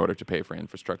in order to pay for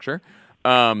infrastructure.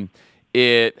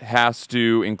 It has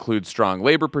to include strong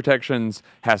labor protections,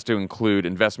 has to include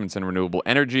investments in renewable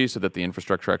energy so that the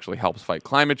infrastructure actually helps fight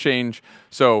climate change.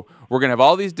 So we're going to have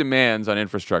all these demands on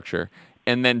infrastructure.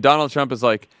 And then Donald Trump is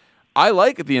like, I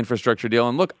like the infrastructure deal.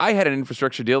 And look, I had an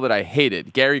infrastructure deal that I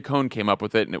hated. Gary Cohn came up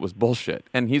with it, and it was bullshit.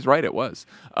 And he's right, it was,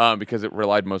 because it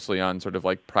relied mostly on sort of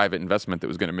like private investment that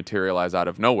was going to materialize out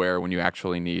of nowhere when you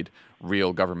actually need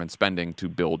real government spending to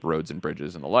build roads and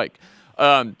bridges and the like.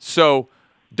 So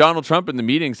Donald Trump in the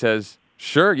meeting says,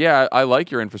 sure, yeah, I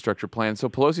like your infrastructure plan. So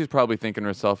Pelosi's probably thinking to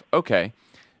herself, okay,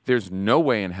 there's no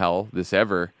way in hell this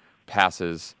ever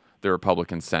passes the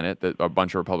Republican Senate, that a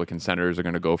bunch of Republican senators are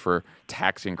going to go for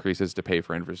tax increases to pay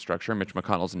for infrastructure. Mitch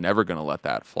McConnell's never going to let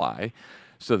that fly.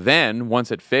 So then, once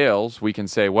it fails, we can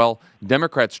say, well,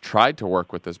 Democrats tried to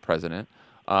work with this president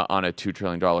on a $2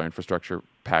 trillion infrastructure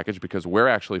package because we're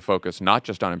actually focused not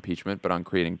just on impeachment, but on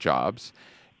creating jobs.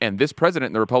 And this president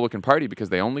and the Republican Party, because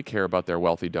they only care about their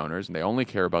wealthy donors and they only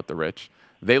care about the rich,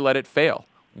 they let it fail.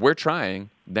 We're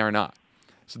trying, they're not.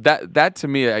 So that to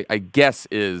me, I guess,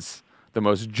 is the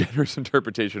most generous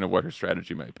interpretation of what her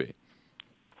strategy might be.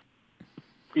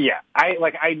 Yeah,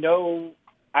 I know,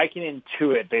 I can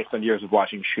intuit based on years of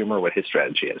watching Schumer what his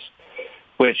strategy is,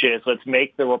 which is let's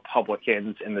make the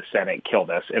Republicans in the Senate kill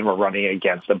this, and we're running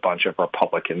against a bunch of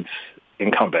Republicans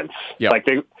incumbents. Yep.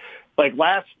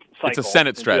 Last cycle, it's a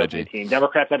Senate strategy.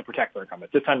 Democrats had to protect their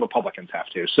incumbents. This time Republicans have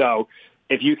to. So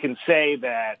if you can say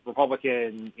that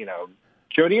Republican,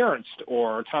 Joni Ernst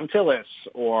or Tom Tillis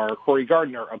or Cory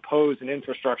Gardner oppose an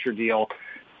infrastructure deal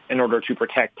in order to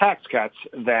protect tax cuts,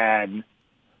 then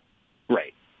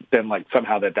like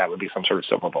somehow that would be some sort of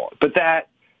silver bullet. But I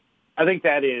think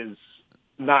that is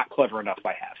not clever enough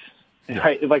by half. Yeah.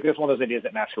 Right? Like, it's one of those ideas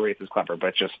that masquerades as clever,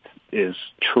 but just is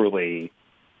truly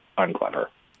unclever.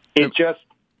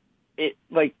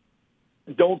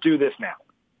 Don't do this now.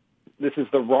 This is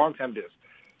the wrong time to do this.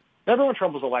 Remember when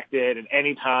Trump was elected, and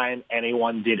any time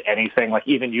anyone did anything, like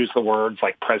even use the words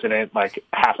like president, like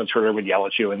half of Twitter would yell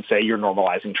at you and say you're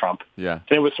normalizing Trump. Yeah.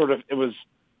 And it was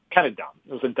kind of dumb.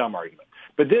 It was a dumb argument.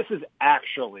 But this is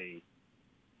actually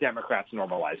Democrats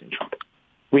normalizing Trump.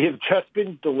 We have just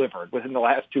been delivered within the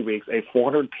last 2 weeks a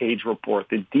 400-page report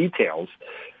that details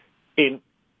we've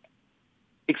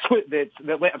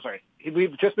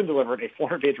just been delivered a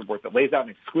 400-page report that lays out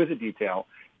in exquisite detail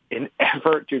an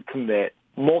effort to commit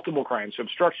multiple crimes, to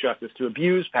obstruct justice, to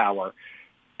abuse power,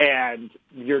 and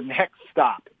your next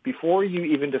stop, before you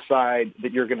even decide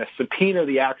that you're going to subpoena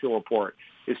the actual report,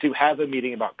 is to have a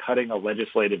meeting about cutting a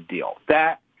legislative deal.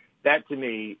 That to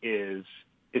me it's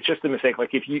just a mistake.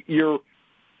 Like, if you're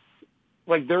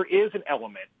like, there is an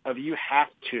element of you have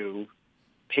to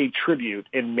pay tribute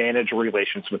and manage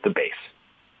relations with the base.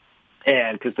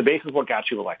 And because the base is what got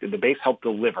you elected. The base helped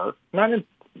deliver, the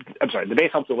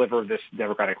base helped deliver this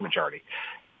Democratic majority.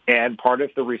 And part of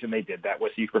the reason they did that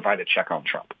was you could provide a check on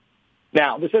Trump.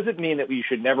 Now, this doesn't mean that you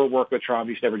should never work with Trump,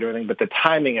 you should never do anything, but the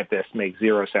timing of this makes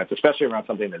zero sense, especially around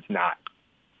something that's not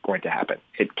going to happen.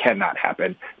 It cannot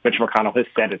happen. Mitch McConnell has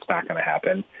said it's not going to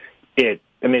happen. It's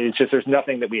just, there's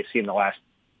nothing that we have seen in the last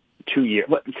 2 years.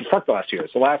 Fuck the last 2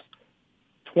 years. The last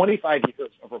 25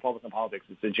 years of Republican politics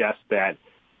that suggests that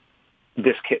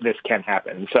this can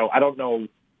happen. So I don't know.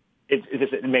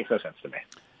 It makes no sense to me.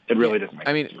 It really doesn't make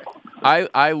sense to me.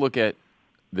 I look at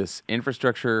this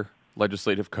infrastructure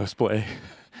legislative cosplay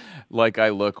like I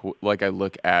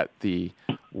look at the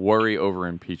worry over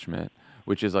impeachment,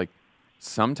 which is like,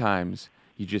 sometimes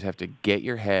you just have to get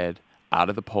your head out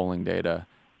of the polling data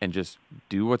and just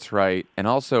do what's right, and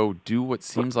also do what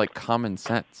seems like common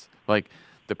sense. Like,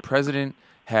 the president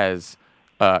has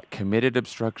committed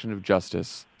obstruction of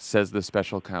justice, says the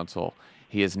special counsel.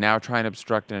 He is now trying to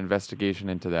obstruct an investigation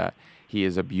into that. He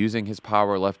is abusing his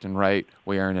power left and right.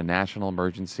 We are in a national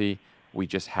emergency. We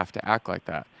just have to act like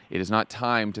that. It is not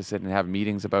time to sit and have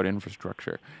meetings about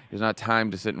infrastructure. It is not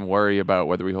time to sit and worry about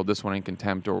whether we hold this one in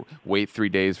contempt, or wait 3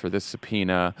 days for this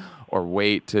subpoena, or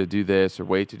wait to do this or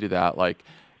wait to do that. Like,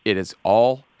 it is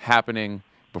all happening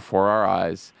before our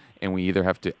eyes, and we either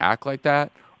have to act like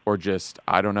that or just,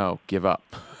 I don't know, give up.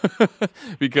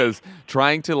 Because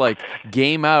trying to like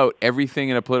game out everything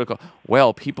in a political,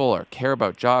 people care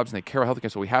about jobs and they care about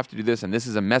healthcare, so we have to do this, and this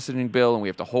is a messaging bill, and we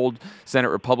have to hold Senate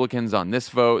Republicans on this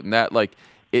vote and that. Like,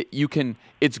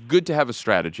 it's good to have a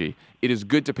strategy. It is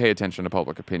good to pay attention to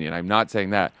public opinion. I'm not saying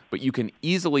that, but you can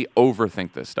easily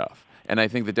overthink this stuff. And I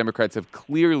think the Democrats have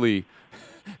clearly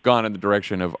gone in the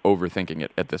direction of overthinking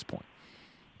it at this point.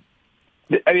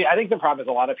 I mean, I think the problem is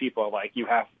a lot of people are like, you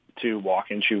have to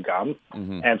walk and chew gum.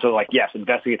 Mm-hmm. And so, like, yes,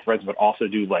 investigate the president, but also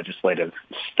do legislative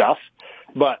stuff.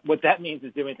 But what that means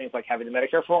is doing things like having the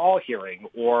Medicare for All hearing,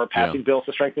 or passing bills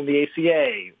to strengthen the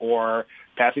ACA, or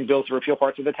passing bills to repeal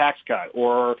parts of the tax cut,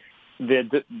 or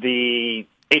the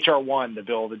HR1, the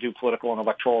bill to do political and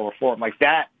electoral reform. Like,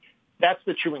 that's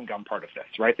the chewing gum part of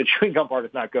this, right? The chewing gum part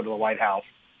is not go to the White House.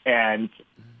 And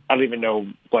I don't even know,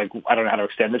 I don't know how to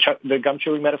extend the gum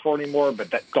chewing metaphor anymore,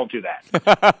 but don't do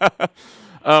that.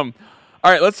 All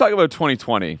right, let's talk about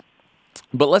 2020,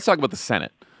 but let's talk about the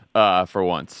Senate for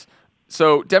once.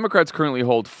 So Democrats currently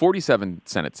hold 47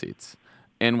 Senate seats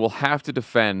and will have to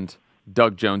defend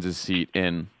Doug Jones's seat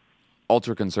in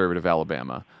ultra-conservative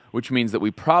Alabama, which means that we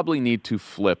probably need to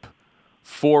flip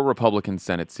 4 Republican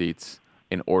Senate seats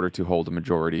in order to hold a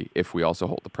majority if we also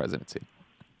hold the presidency.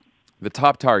 The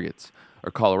top targets are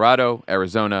Colorado,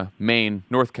 Arizona, Maine,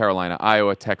 North Carolina,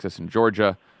 Iowa, Texas, and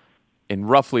Georgia, in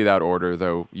roughly that order,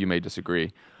 though you may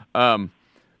disagree.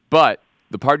 But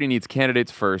the party needs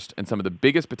candidates first, and some of the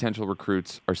biggest potential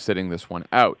recruits are sitting this one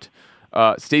out.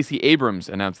 Stacey Abrams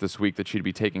announced this week that she'd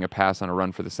be taking a pass on a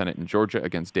run for the Senate in Georgia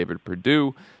against David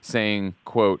Perdue, saying,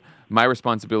 quote, "My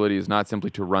responsibility is not simply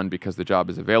to run because the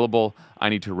job is available. I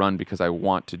need to run because I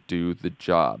want to do the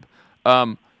job."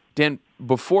 Dan,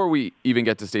 before we even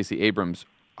get to Stacey Abrams,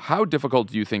 how difficult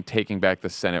do you think taking back the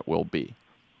Senate will be?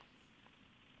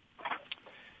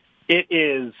 It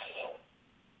is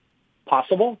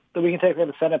possible that we can take back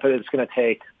the Senate, but it's going to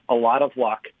take a lot of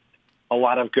luck, a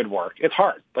lot of good work. It's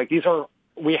hard. Like,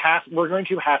 we're going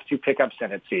to have to pick up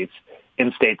Senate seats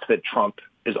in states that Trump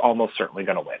is almost certainly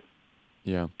going to win.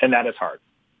 Yeah. And that is hard.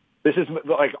 This is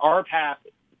like our path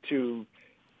to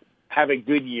have a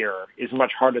good year is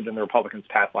much harder than the Republicans'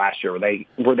 path last year,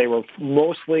 where they were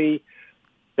mostly,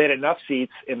 they had enough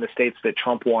seats in the states that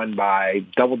Trump won by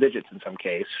double digits in some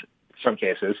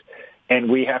cases, and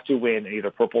we have to win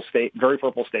either very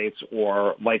purple states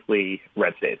or likely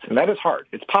red states, and that is hard.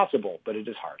 It's possible, but it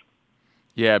is hard.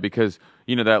 Yeah, because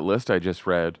that list I just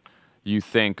read, you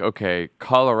think, okay,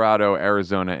 Colorado,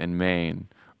 Arizona, and Maine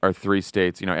are three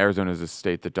states. Arizona is a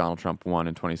state that Donald Trump won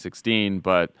in 2016,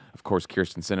 but of course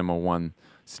Kyrsten Sinema won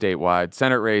statewide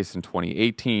Senate race in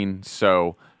 2018.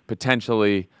 So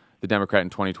potentially the Democrat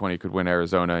in 2020 could win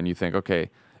Arizona, and you think,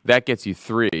 okay, that gets you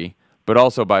three. But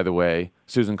also, by the way,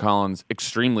 Susan Collins,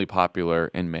 extremely popular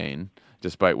in Maine,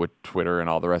 despite what Twitter and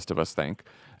all the rest of us think.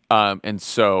 And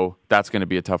so that's going to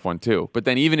be a tough one too. But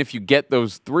then even if you get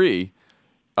those three,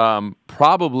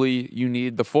 probably you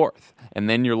need the fourth. And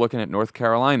then you're looking at North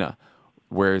Carolina,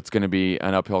 where it's going to be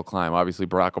an uphill climb. Obviously,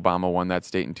 Barack Obama won that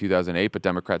state in 2008, but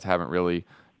Democrats haven't really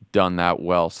done that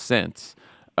well since.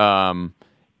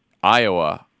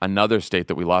 Iowa, another state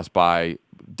that we lost by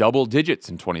double digits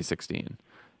in 2016.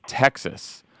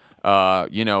 Texas,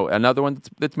 another one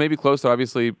that's maybe close.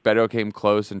 Obviously, Beto came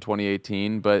close in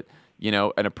 2018, but, in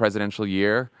a presidential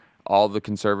year, all the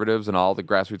conservatives and all the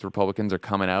grassroots Republicans are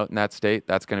coming out in that state.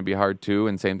 That's going to be hard too,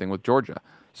 and same thing with Georgia.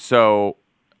 So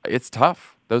it's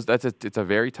tough. It's a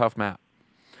very tough map.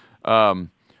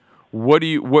 What do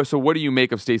you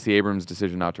make of Stacey Abrams'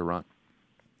 decision not to run?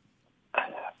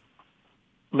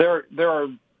 There are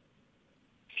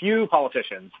few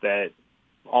politicians that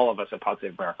all of us at Pod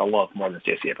Save America love more than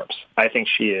Stacey Abrams. I think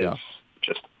she is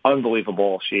just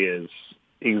unbelievable. She is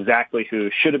exactly who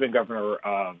should have been governor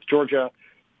of Georgia.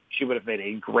 She would have made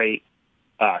a great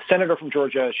senator from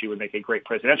Georgia. She would make a great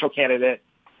presidential candidate.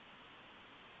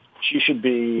 She should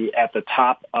be at the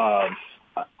top of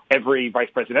every vice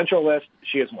presidential list.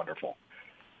 She is wonderful.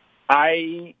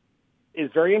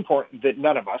 It's very important that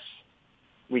none of us,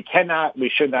 we should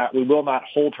not, we will not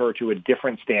hold her to a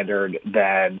different standard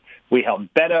than we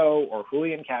held Beto or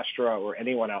Julian Castro or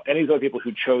anyone else, any of those people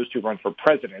who chose to run for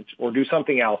president or do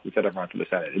something else instead of run for the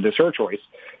Senate. It is her choice.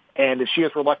 And if she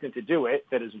is reluctant to do it,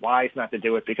 that is wise not to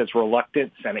do it, because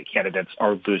reluctant Senate candidates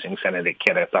are losing Senate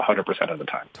candidates 100% of the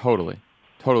time. Totally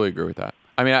agree with that.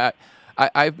 I mean,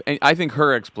 I think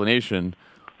her explanation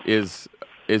is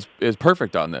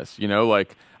perfect on this.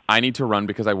 I need to run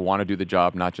because I want to do the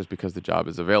job, not just because the job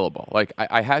is available.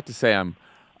 I had to say I'm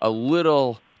a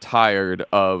little tired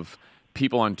of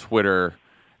people on Twitter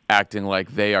acting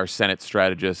like they are Senate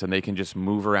strategists and they can just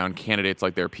move around candidates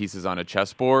like they're pieces on a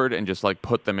chessboard and just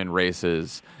put them in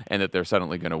races and that they're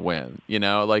suddenly going to win.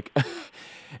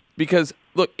 Because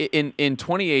look, in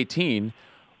 2018,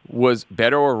 was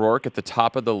Beto O'Rourke at the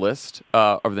top of the list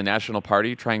of the National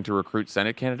Party trying to recruit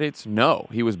Senate candidates? No,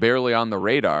 he was barely on the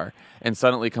radar and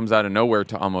suddenly comes out of nowhere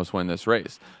to almost win this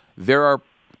race. There are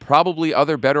probably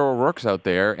other Beto O'Rourkes out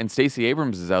there, and Stacey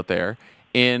Abrams is out there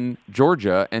in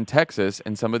Georgia and Texas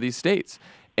and some of these states.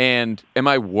 And am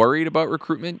I worried about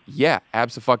recruitment? Yeah,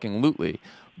 abso-fucking-lutely.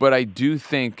 But I do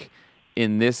think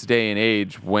in this day and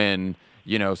age when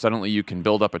suddenly you can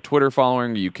build up a Twitter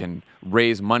following, you can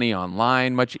raise money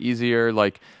online much easier.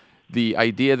 The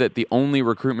idea that the only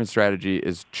recruitment strategy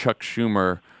is Chuck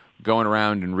Schumer going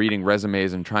around and reading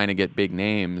resumes and trying to get big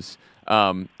names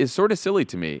is sort of silly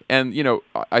to me. And,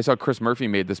 I saw Chris Murphy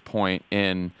made this point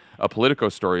in a Politico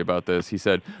story about this. He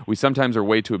said, we sometimes are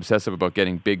way too obsessive about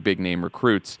getting big name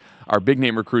recruits. Our big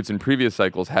name recruits in previous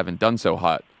cycles haven't done so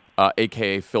hot.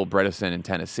 A.k.a. Phil Bredesen in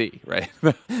Tennessee, right?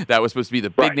 That was supposed to be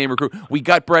the big name recruit. We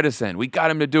got Bredesen. We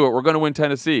got him to do it. We're going to win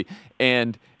Tennessee.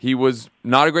 And he was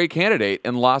not a great candidate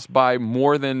and lost by way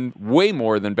more than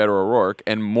Beto O'Rourke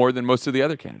and more than most of the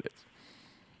other candidates.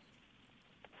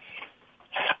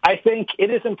 I think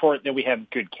it is important that we have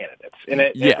good candidates. And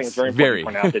I think it's very important to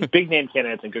point out that big name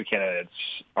candidates and good candidates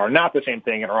are not the same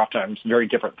thing and are oftentimes very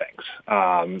different things.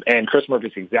 And Chris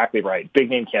Murphy's exactly right.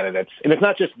 Big name candidates. And it's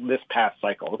not just this past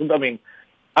cycle. I mean,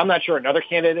 I'm not sure another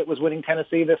candidate was winning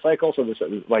Tennessee this cycle. So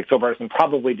Phil Bredesen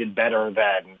probably did better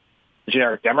than the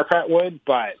generic Democrat would.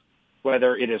 But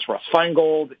whether it is Russ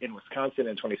Feingold in Wisconsin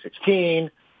in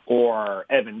 2016 or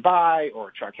Evan Bayh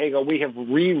or Chuck Hagel, we have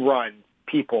rerun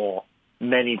people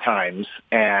many times,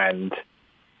 and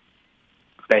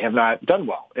they have not done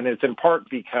well. And it's in part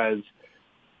because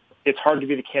it's hard to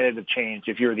be the candidate of change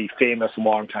if you're the famous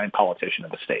longtime politician of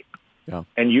the state. Yeah.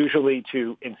 And usually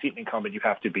to unseat an incumbent, you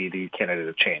have to be the candidate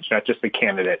of change, not just the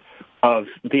candidate of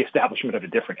the establishment of a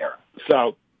different era.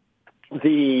 So I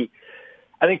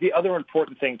think the other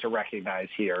important thing to recognize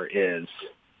here is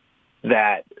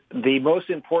that the most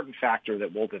important factor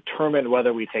that will determine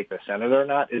whether we take the Senate or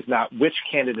not is not which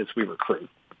candidates we recruit,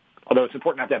 although it's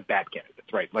important not to have bad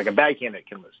candidates, right? Like a bad candidate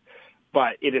can lose.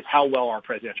 But it is how well our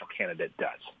presidential candidate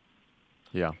does.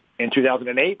 Yeah. In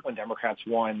 2008, when Democrats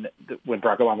won, when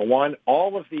Barack Obama won,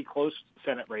 all of the close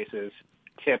Senate races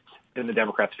tipped in the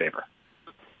Democrats' favor.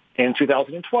 In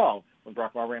 2012, when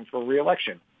Barack Obama ran for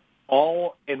re-election,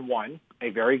 won a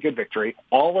very good victory.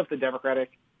 All of the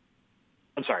Democratic,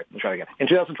 I'm sorry, let me try that again. In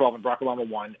 2012, when Barack Obama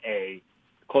won a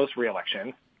close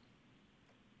re-election,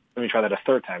 let me try that a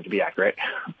third time to be accurate.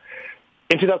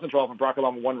 In 2012, when Barack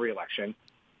Obama won re-election,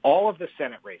 all of the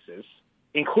Senate races,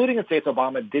 including in states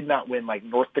Obama did not win, like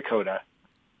North Dakota,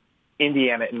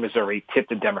 Indiana, and Missouri,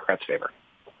 tipped in Democrats' favor.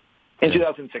 In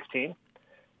 2016,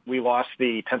 we lost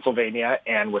the Pennsylvania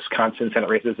and Wisconsin Senate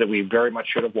races that we very much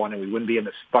should have won, and we wouldn't be in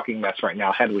this fucking mess right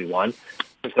now had we won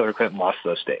if Hillary Clinton lost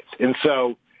those states. And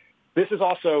so this is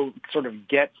also sort of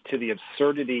gets to the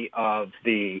absurdity of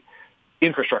the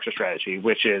infrastructure strategy,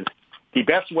 which is the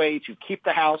best way to keep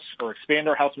the House or expand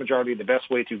our House majority, the best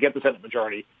way to get the Senate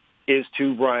majority is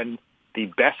to run the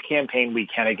best campaign we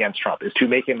can against Trump, is to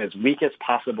make him as weak as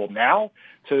possible now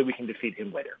so that we can defeat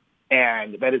him later.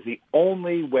 And that is the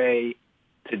only way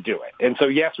to do it. And so,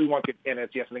 yes, we want good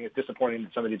candidates. Yes, I think it's disappointing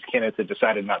that some of these candidates have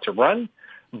decided not to run.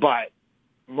 But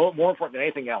more important than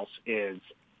anything else is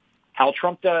how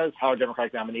Trump does, how a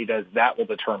Democratic nominee does, that will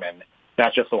determine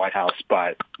not just the White House,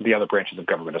 but the other branches of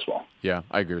government as well. Yeah,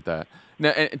 I agree with that.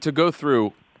 Now, and to go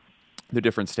through the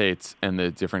different states and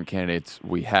the different candidates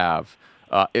we have,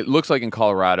 it looks like in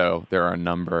Colorado there are a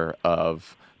number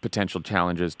of potential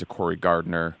challenges to Cory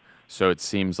Gardner. So it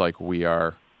seems like we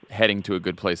are heading to a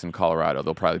good place in Colorado.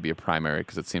 There'll probably be a primary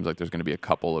because it seems like there's going to be a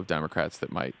couple of Democrats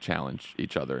that might challenge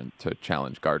each other and to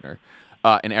challenge Gardner.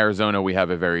 In Arizona, we have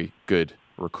a very good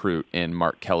recruit in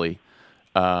Mark Kelly.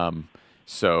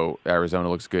 So Arizona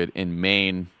looks good. In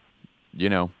Maine, you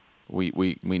know,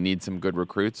 we need some good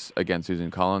recruits against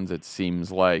Susan Collins. It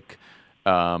seems like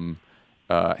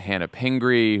Hannah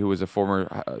Pingree, who was a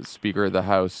former Speaker of the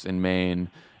House in Maine,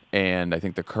 and I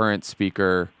think the current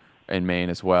Speaker in Maine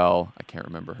as well, I can't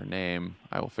remember her name,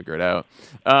 I will figure it out,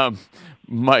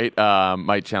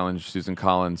 might challenge Susan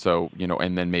Collins. So, you know,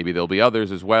 and then maybe there'll be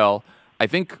others as well. I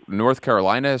think North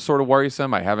Carolina is sort of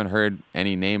worrisome. I haven't heard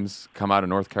any names come out of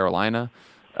North Carolina.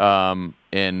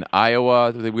 In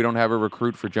Iowa, we don't have a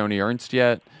recruit for Joni Ernst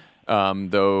yet,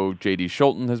 though J.D.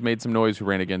 Scholten has made some noise, who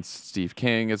ran against Steve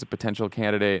King as a potential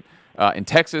candidate. In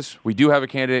Texas, we do have a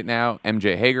candidate now,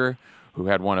 M.J. Hager, who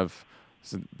had one of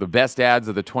the best ads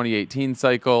of the 2018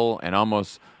 cycle and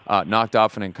almost knocked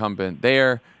off an incumbent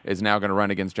there, is now going to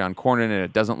run against John Cornyn, and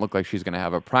it doesn't look like she's going to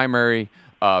have a primary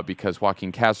because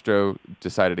Joaquin Castro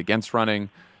decided against running.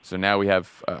 So now we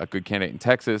have a good candidate in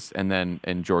Texas, and then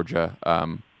in Georgia,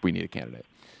 we need a candidate.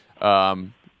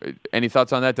 Any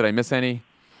thoughts on that? Did I miss any?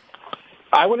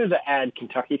 I wanted to add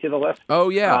Kentucky to the list. Oh,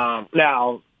 yeah.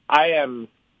 Now, I am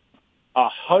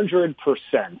 100%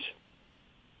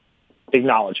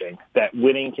 acknowledging that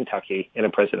winning Kentucky in a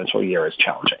presidential year is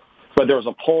challenging. But there was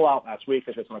a poll out last week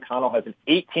that says McConnell has an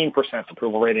 18%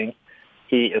 approval rating.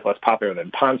 He is less popular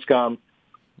than Ponscom.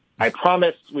 I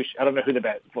promised I don't know who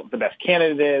the best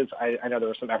candidate is. I know there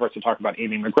were some efforts to talk about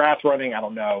Amy McGrath running. I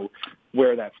don't know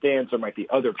where that stands. There might be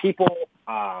other people.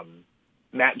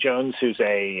 Matt Jones, who's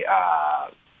a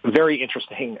very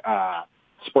interesting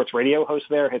sports radio host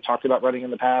there, had talked about running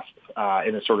in the past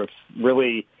and has sort of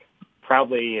really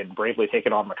proudly and bravely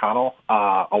taken on McConnell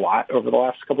a lot over the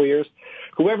last couple of years.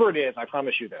 Whoever it is, I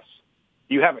promise you this.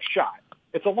 You have a shot.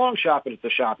 It's a long shot, but it's a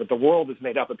shot. But the world is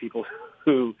made up of people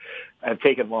who have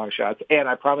taken long shots. And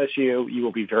I promise you, you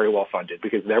will be very well funded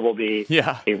because there will be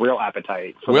a real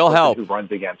appetite for the person who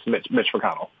runs against Mitch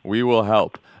McConnell. We will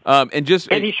help. And he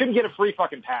shouldn't get a free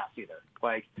fucking pass either.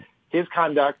 Like, his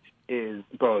conduct is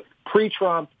both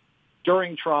pre-Trump,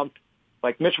 during Trump.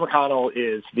 Like, Mitch McConnell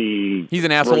is he's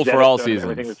an asshole for all seasons.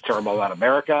 Everything that's terrible about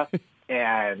America.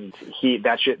 And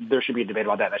there should be a debate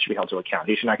about that. That should be held to account.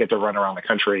 He should not get to run around the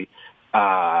country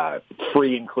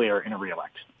free and clear in a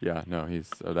reelect. Yeah, no,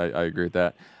 I agree with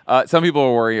that. Some people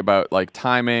are worried about like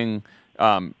timing.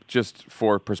 Just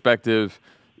for perspective,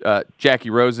 Jackie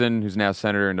Rosen, who's now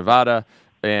senator in Nevada,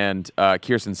 and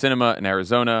Kyrsten Sinema in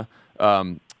Arizona,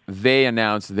 they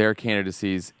announced their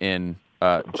candidacies in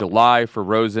July for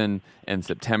Rosen and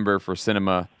September for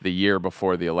Sinema the year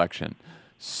before the election.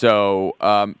 So,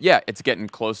 it's getting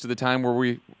close to the time where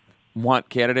we want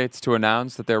candidates to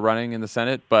announce that they're running in the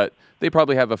Senate, but they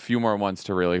probably have a few more months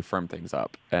to really firm things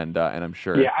up. And I'm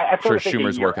sure,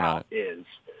 Schumer's working on it. Is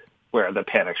where the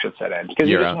panic should set in because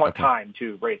you just want time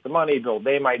to raise the money, build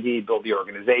name ID, build the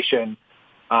organization.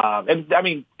 And I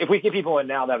mean, if we get people in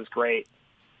now, that was great.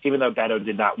 even though Beto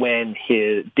did not win,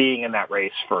 his being in that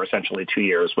race for essentially 2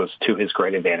 years was to his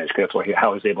great advantage because that's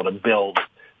how he was able to build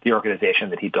the organization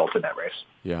that he built in that race.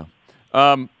 Yeah.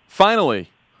 Finally,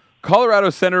 Colorado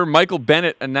Senator Michael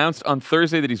Bennet announced on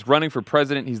Thursday that he's running for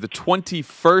president. He's the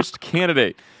 21st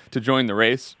candidate to join the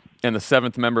race and the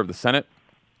 7th member of the Senate.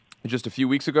 Just a few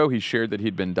weeks ago, he shared that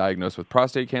he'd been diagnosed with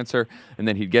prostate cancer and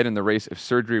then he'd get in the race if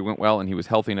surgery went well and he was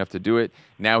healthy enough to do it.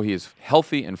 Now he is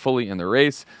healthy and fully in the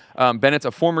race. Bennett's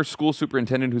a former school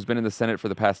superintendent who's been in the Senate for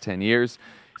the past 10 years.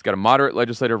 He's got a moderate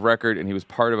legislative record, and he was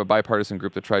part of a bipartisan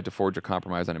group that tried to forge a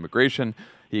compromise on immigration.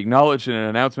 He acknowledged in an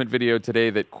announcement video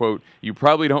today that, quote, "You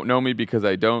probably don't know me because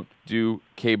I don't do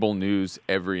cable news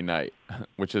every night,"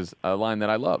 which is a line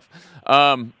that I love.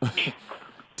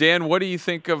 Dan, what do you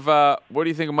think of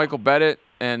Michael Bennet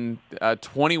and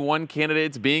 21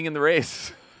 candidates being in the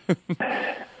race?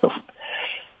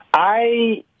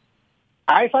 I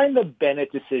find the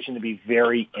Bennet decision to be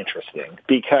very interesting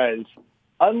because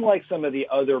unlike some of the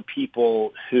other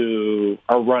people who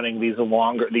are running these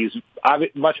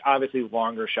much obviously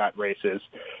longer shot races,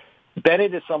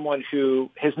 Bennet is someone who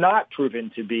has not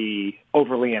proven to be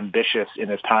overly ambitious in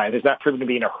his time, has not proven to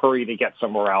be in a hurry to get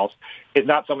somewhere else, is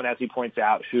not someone, as he points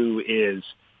out, who is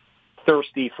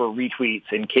thirsty for retweets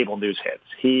and cable news hits.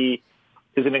 He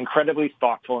is an incredibly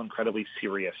thoughtful, incredibly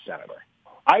serious senator.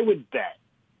 I would bet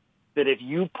that if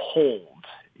you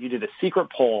did a secret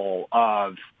poll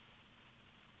of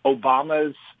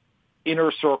Obama's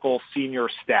inner circle senior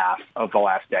staff of the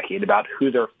last decade about who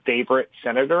their favorite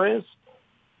senator is,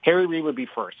 Harry Reid would be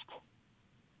first,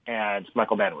 and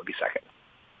Michael Bennet would be second.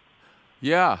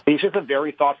 Yeah. He's just a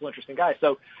very thoughtful, interesting guy.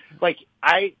 So,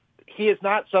 he is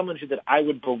not someone that I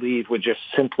would believe would just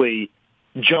simply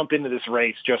jump into this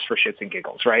race just for shits and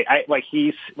giggles, right?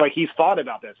 He's thought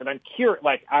about this, and I'm curious.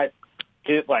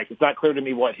 It's not clear to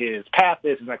me what his path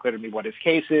is. It's not clear to me what his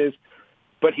case is.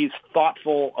 But he's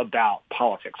thoughtful about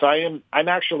politics. So I'm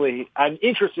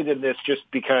interested in this just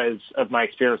because of my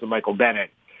experience with Michael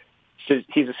Bennet. So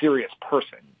he's a serious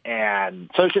person,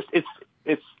 and so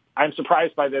I'm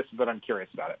surprised by this, but I'm curious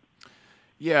about it.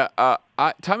 Yeah,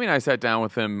 Tommy and I sat down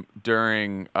with him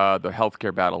during the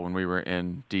healthcare battle when we were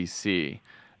in D.C.,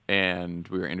 and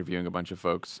we were interviewing a bunch of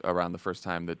folks around the first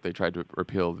time that they tried to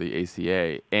repeal the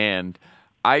ACA, and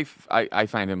I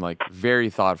find him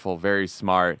very thoughtful, very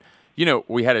smart. You know,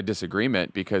 we had a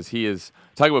disagreement because he is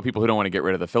talking about people who don't want to get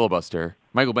rid of the filibuster.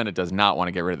 Michael Bennet does not want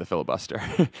to get rid of the filibuster.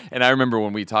 And I remember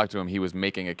when we talked to him, he was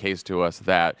making a case to us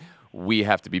that we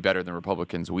have to be better than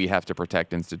Republicans. We have to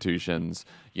protect institutions.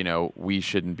 You know, we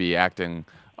shouldn't be acting,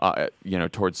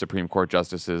 towards Supreme Court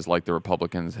justices like the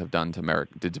Republicans have done to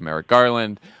Merrick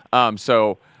Garland.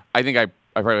 So I think I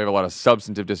probably have a lot of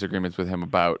substantive disagreements with him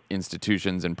about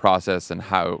institutions and process and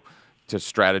how to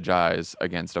strategize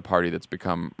against a party that's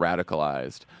become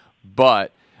radicalized.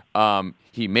 But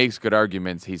he makes good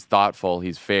arguments. He's thoughtful.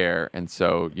 He's fair. And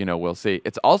so, we'll see.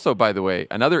 It's also, by the way,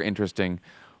 another interesting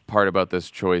part about this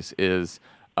choice is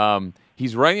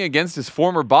he's running against his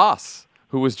former boss,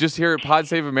 who was just here at Pod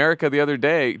Save America the other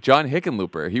day, John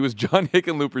Hickenlooper. He was John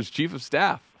Hickenlooper's chief of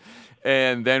staff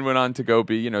and then went on to go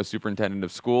be, superintendent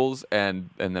of schools and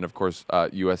then, of course,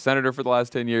 U.S. Senator for the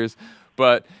last 10 years.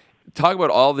 But talk about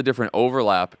all the different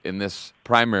overlap in this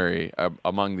primary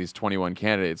among these 21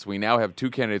 candidates. We now have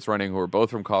 2 candidates running who are both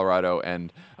from Colorado,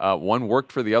 and one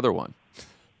worked for the other one.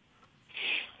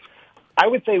 I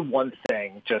would say one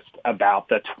thing just about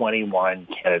the 21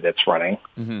 candidates running,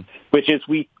 which is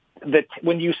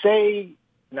when you say,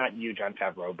 not you, Jon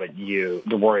Favreau, but you,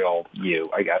 the royal you,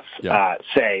 I guess,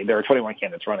 say there are 21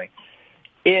 candidates running,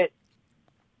 it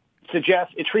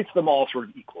treats them all sort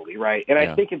of equally, right? And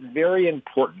I think it's very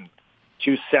important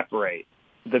to separate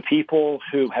the people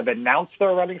who have announced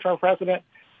they're running for president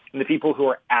and the people who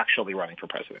are actually running for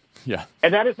president. Yeah.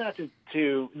 And that is not this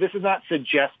is not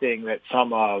suggesting that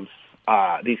some of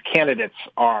these candidates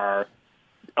are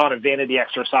on a vanity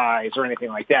exercise or anything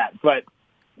like that. But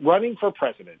running for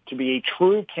president, to be a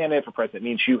true candidate for president,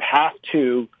 means you have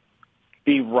to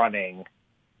be running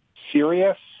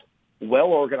serious,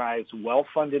 well-organized,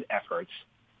 well-funded efforts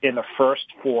in the first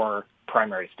 4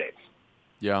 primary states.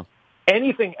 Yeah.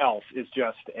 Anything else is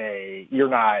just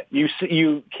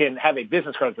you can have a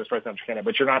business credit as presidential candidate,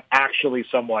 but you're not actually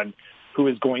someone who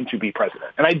is going to be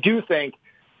president. And I do think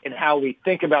in how we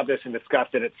think about this and discuss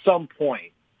it, at some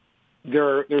point,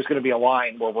 there's going to be a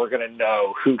line where we're going to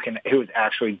know who is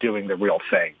actually doing the real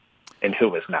thing and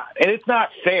who is not. And it's not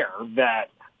fair that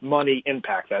money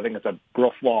impacts that. I think it's a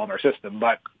real flaw in our system,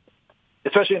 but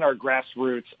especially in our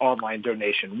grassroots online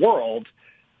donation world,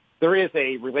 there is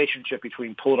a relationship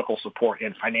between political support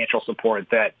and financial support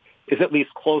that is at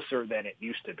least closer than it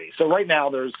used to be. So right now,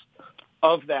 there's,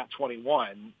 of that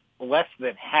 21, less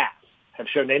than half have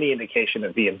shown any indication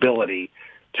of the ability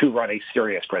to run a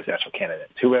serious presidential candidate,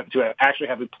 to actually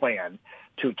have a plan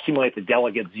to accumulate the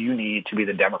delegates you need to be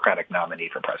the Democratic nominee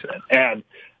for president. And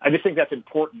I just think that's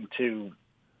important to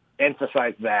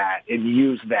emphasize that and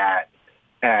use that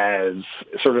as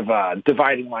sort of a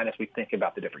dividing line as we think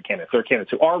about the different candidates. There are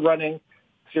candidates who are running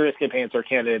serious campaigns. There are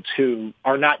candidates who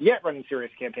are not yet running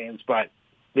serious campaigns, but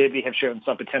maybe have shown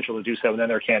some potential to do so. And then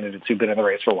there are candidates who've been in the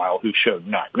race for a while who showed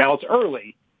none. Now, it's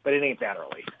early, but it ain't that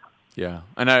early. Yeah,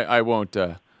 and I won't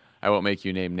make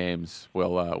you name names.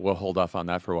 We'll hold off on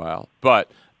that for a while. But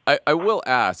I will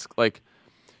ask, like,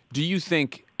 do you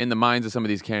think in the minds of some of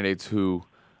these candidates who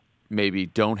maybe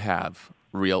don't have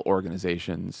real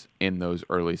organizations in those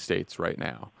early states right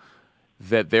now,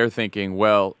 that they're thinking,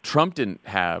 well, Trump didn't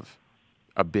have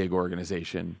a big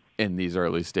organization in these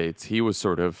early states. He was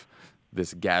sort of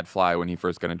this gadfly when he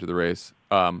first got into the race,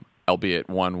 albeit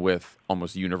one with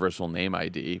almost universal name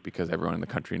ID because everyone in the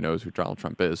country knows who Donald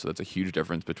Trump is. So that's a huge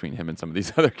difference between him and some of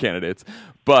these other candidates.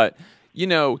 But, you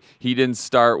know, he didn't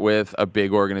start with a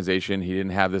big organization. He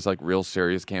didn't have this like real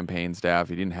serious campaign staff.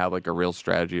 He didn't have like a real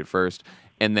strategy at first.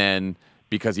 And then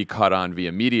because he caught on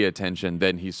via media attention,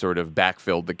 then he sort of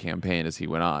backfilled the campaign as he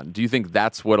went on. Do you think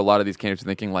that's what a lot of these candidates are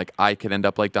thinking? Like, I could end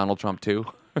up like Donald Trump too?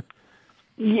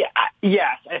 Yeah.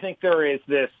 Yes. I think there is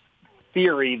this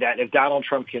theory that if Donald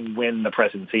Trump can win the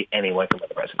presidency, anyone can win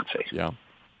the presidency. Yeah.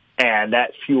 And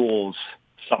that fuels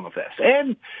some of this.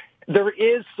 And there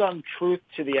is some truth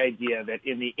to the idea that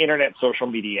in the internet social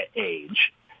media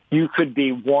age, you could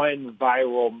be one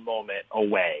viral moment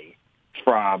away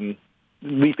from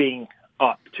leaping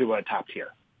up to a top tier.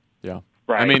 Yeah.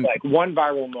 Right. I mean, like one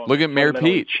viral moment. Look at Mayor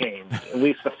Pete. Changed at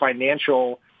least the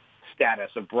financial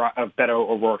status of Beto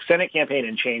O'Rourke's Senate campaign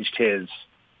and changed his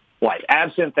life.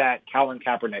 Absent that Colin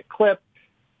Kaepernick clip,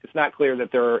 it's not clear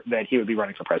that he would be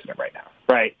running for president right now.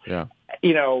 Right. Yeah.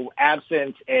 You know,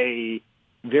 absent a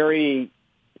very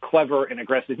clever and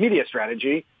aggressive media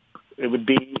strategy, it would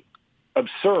be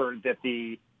absurd that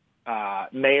the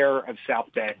mayor of South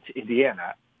Bend,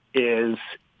 Indiana, is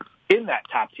in that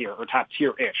top tier or top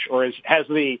tier-ish, or has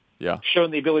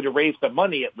shown the ability to raise the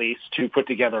money at least to put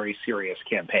together a serious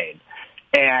campaign.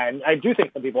 And I do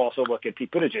think some people also look at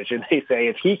Pete Buttigieg and they say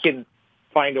if he can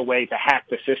find a way to hack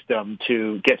the system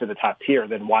to get to the top tier,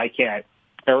 then why can't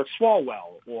Eric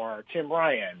Swalwell or Tim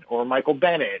Ryan or Michael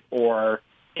Bennett or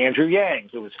Andrew Yang,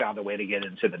 who has found a way to get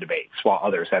into the debates while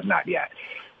others have not yet.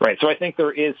 Right. So I think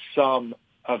there is some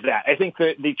of that. I think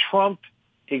that the Trump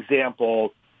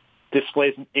example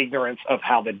displays an ignorance of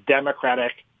how the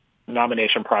Democratic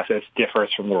nomination process differs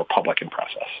from the Republican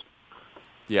process.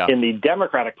 Yeah. In the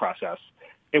Democratic process,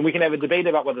 and we can have a debate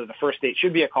about whether the first state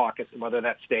should be a caucus and whether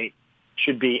that state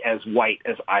should be as white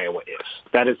as Iowa is.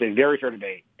 That is a very fair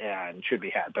debate and should be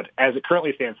had. But as it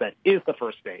currently stands, that is the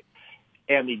first state.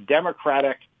 And the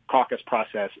Democratic caucus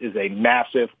process is a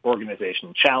massive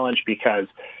organizational challenge because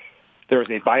there is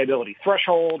a viability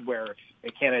threshold where if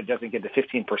a candidate doesn't get to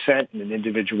 15% in an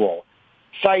individual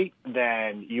site,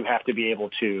 then you have to be able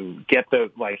to get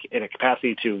in a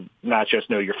capacity to not just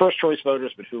know your first choice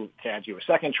voters, but who to add you a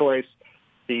second choice.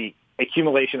 The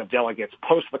accumulation of delegates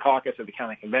post the caucus at the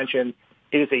county convention,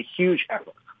 it is a huge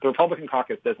effort. The Republican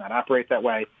caucus does not operate that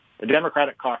way. The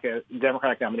Democratic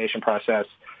nomination process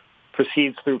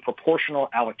proceeds through proportional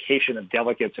allocation of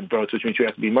delegates and votes, which means you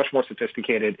have to be much more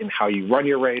sophisticated in how you run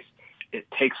your race. It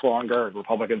takes longer.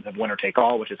 Republicans have winner take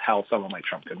all, which is how someone like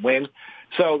Trump could win.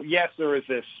 So, yes, there is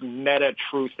this meta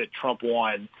truth that Trump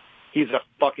won. He's a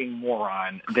fucking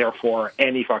moron. Therefore,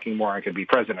 any fucking moron could be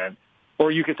president. Or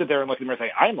you could sit there and look at him and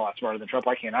say, I'm a lot smarter than Trump.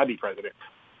 Why can't I be president?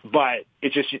 But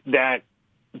it's just that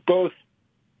both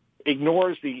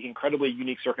ignores the incredibly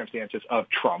unique circumstances of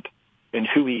Trump and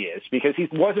who he is, because he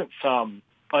wasn't some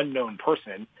unknown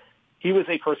person. He was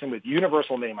a person with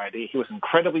universal name ID. He was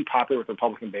incredibly popular with the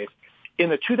Republican base. In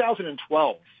the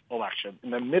 2012 election, in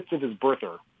the midst of his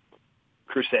birther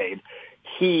crusade,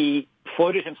 he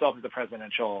floated himself as the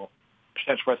potential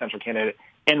presidential candidate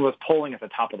and was polling at the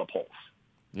top of the polls.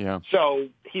 Yeah. So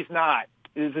this is not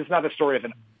the story of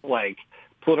an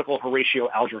political Horatio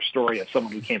Alger story of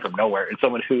someone who came from nowhere. It's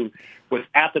someone who was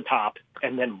at the top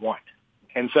and then won.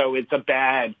 And so it's a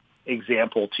bad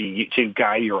example to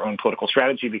guide your own political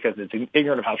strategy because it's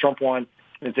ignorant of how Trump won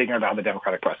and it's ignorant of how the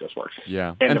democratic process works.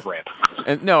 Yeah. End of rant.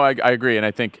 And no, I agree. And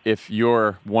I think if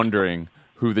you're wondering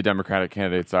who the Democratic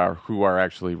candidates are, who are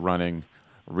actually running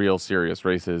real serious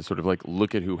races, sort of like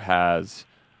look at who has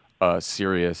a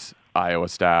serious Iowa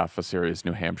staff, a serious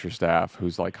New Hampshire staff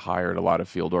who's like hired a lot of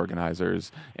field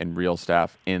organizers and real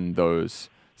staff in those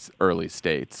early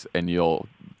states. And you'll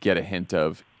get a hint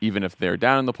of, even if they're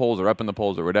down in the polls or up in the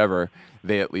polls or whatever,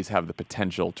 they at least have the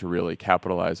potential to really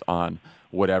capitalize on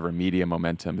whatever media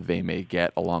momentum they may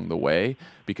get along the way,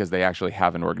 because they actually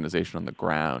have an organization on the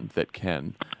ground that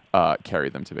can carry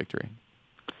them to victory.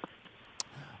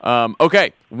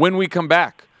 Okay, when we come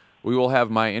back, we will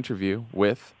have my interview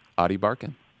with Adi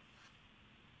Barkan.